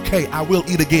it's okay, I will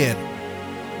eat again.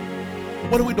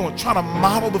 What are we doing? Trying to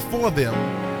model before them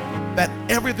that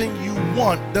everything you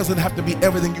want doesn't have to be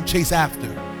everything you chase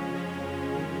after.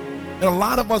 And a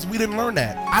lot of us, we didn't learn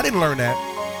that. I didn't learn that.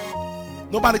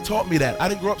 Nobody taught me that. I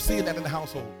didn't grow up seeing that in the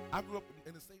household. I grew up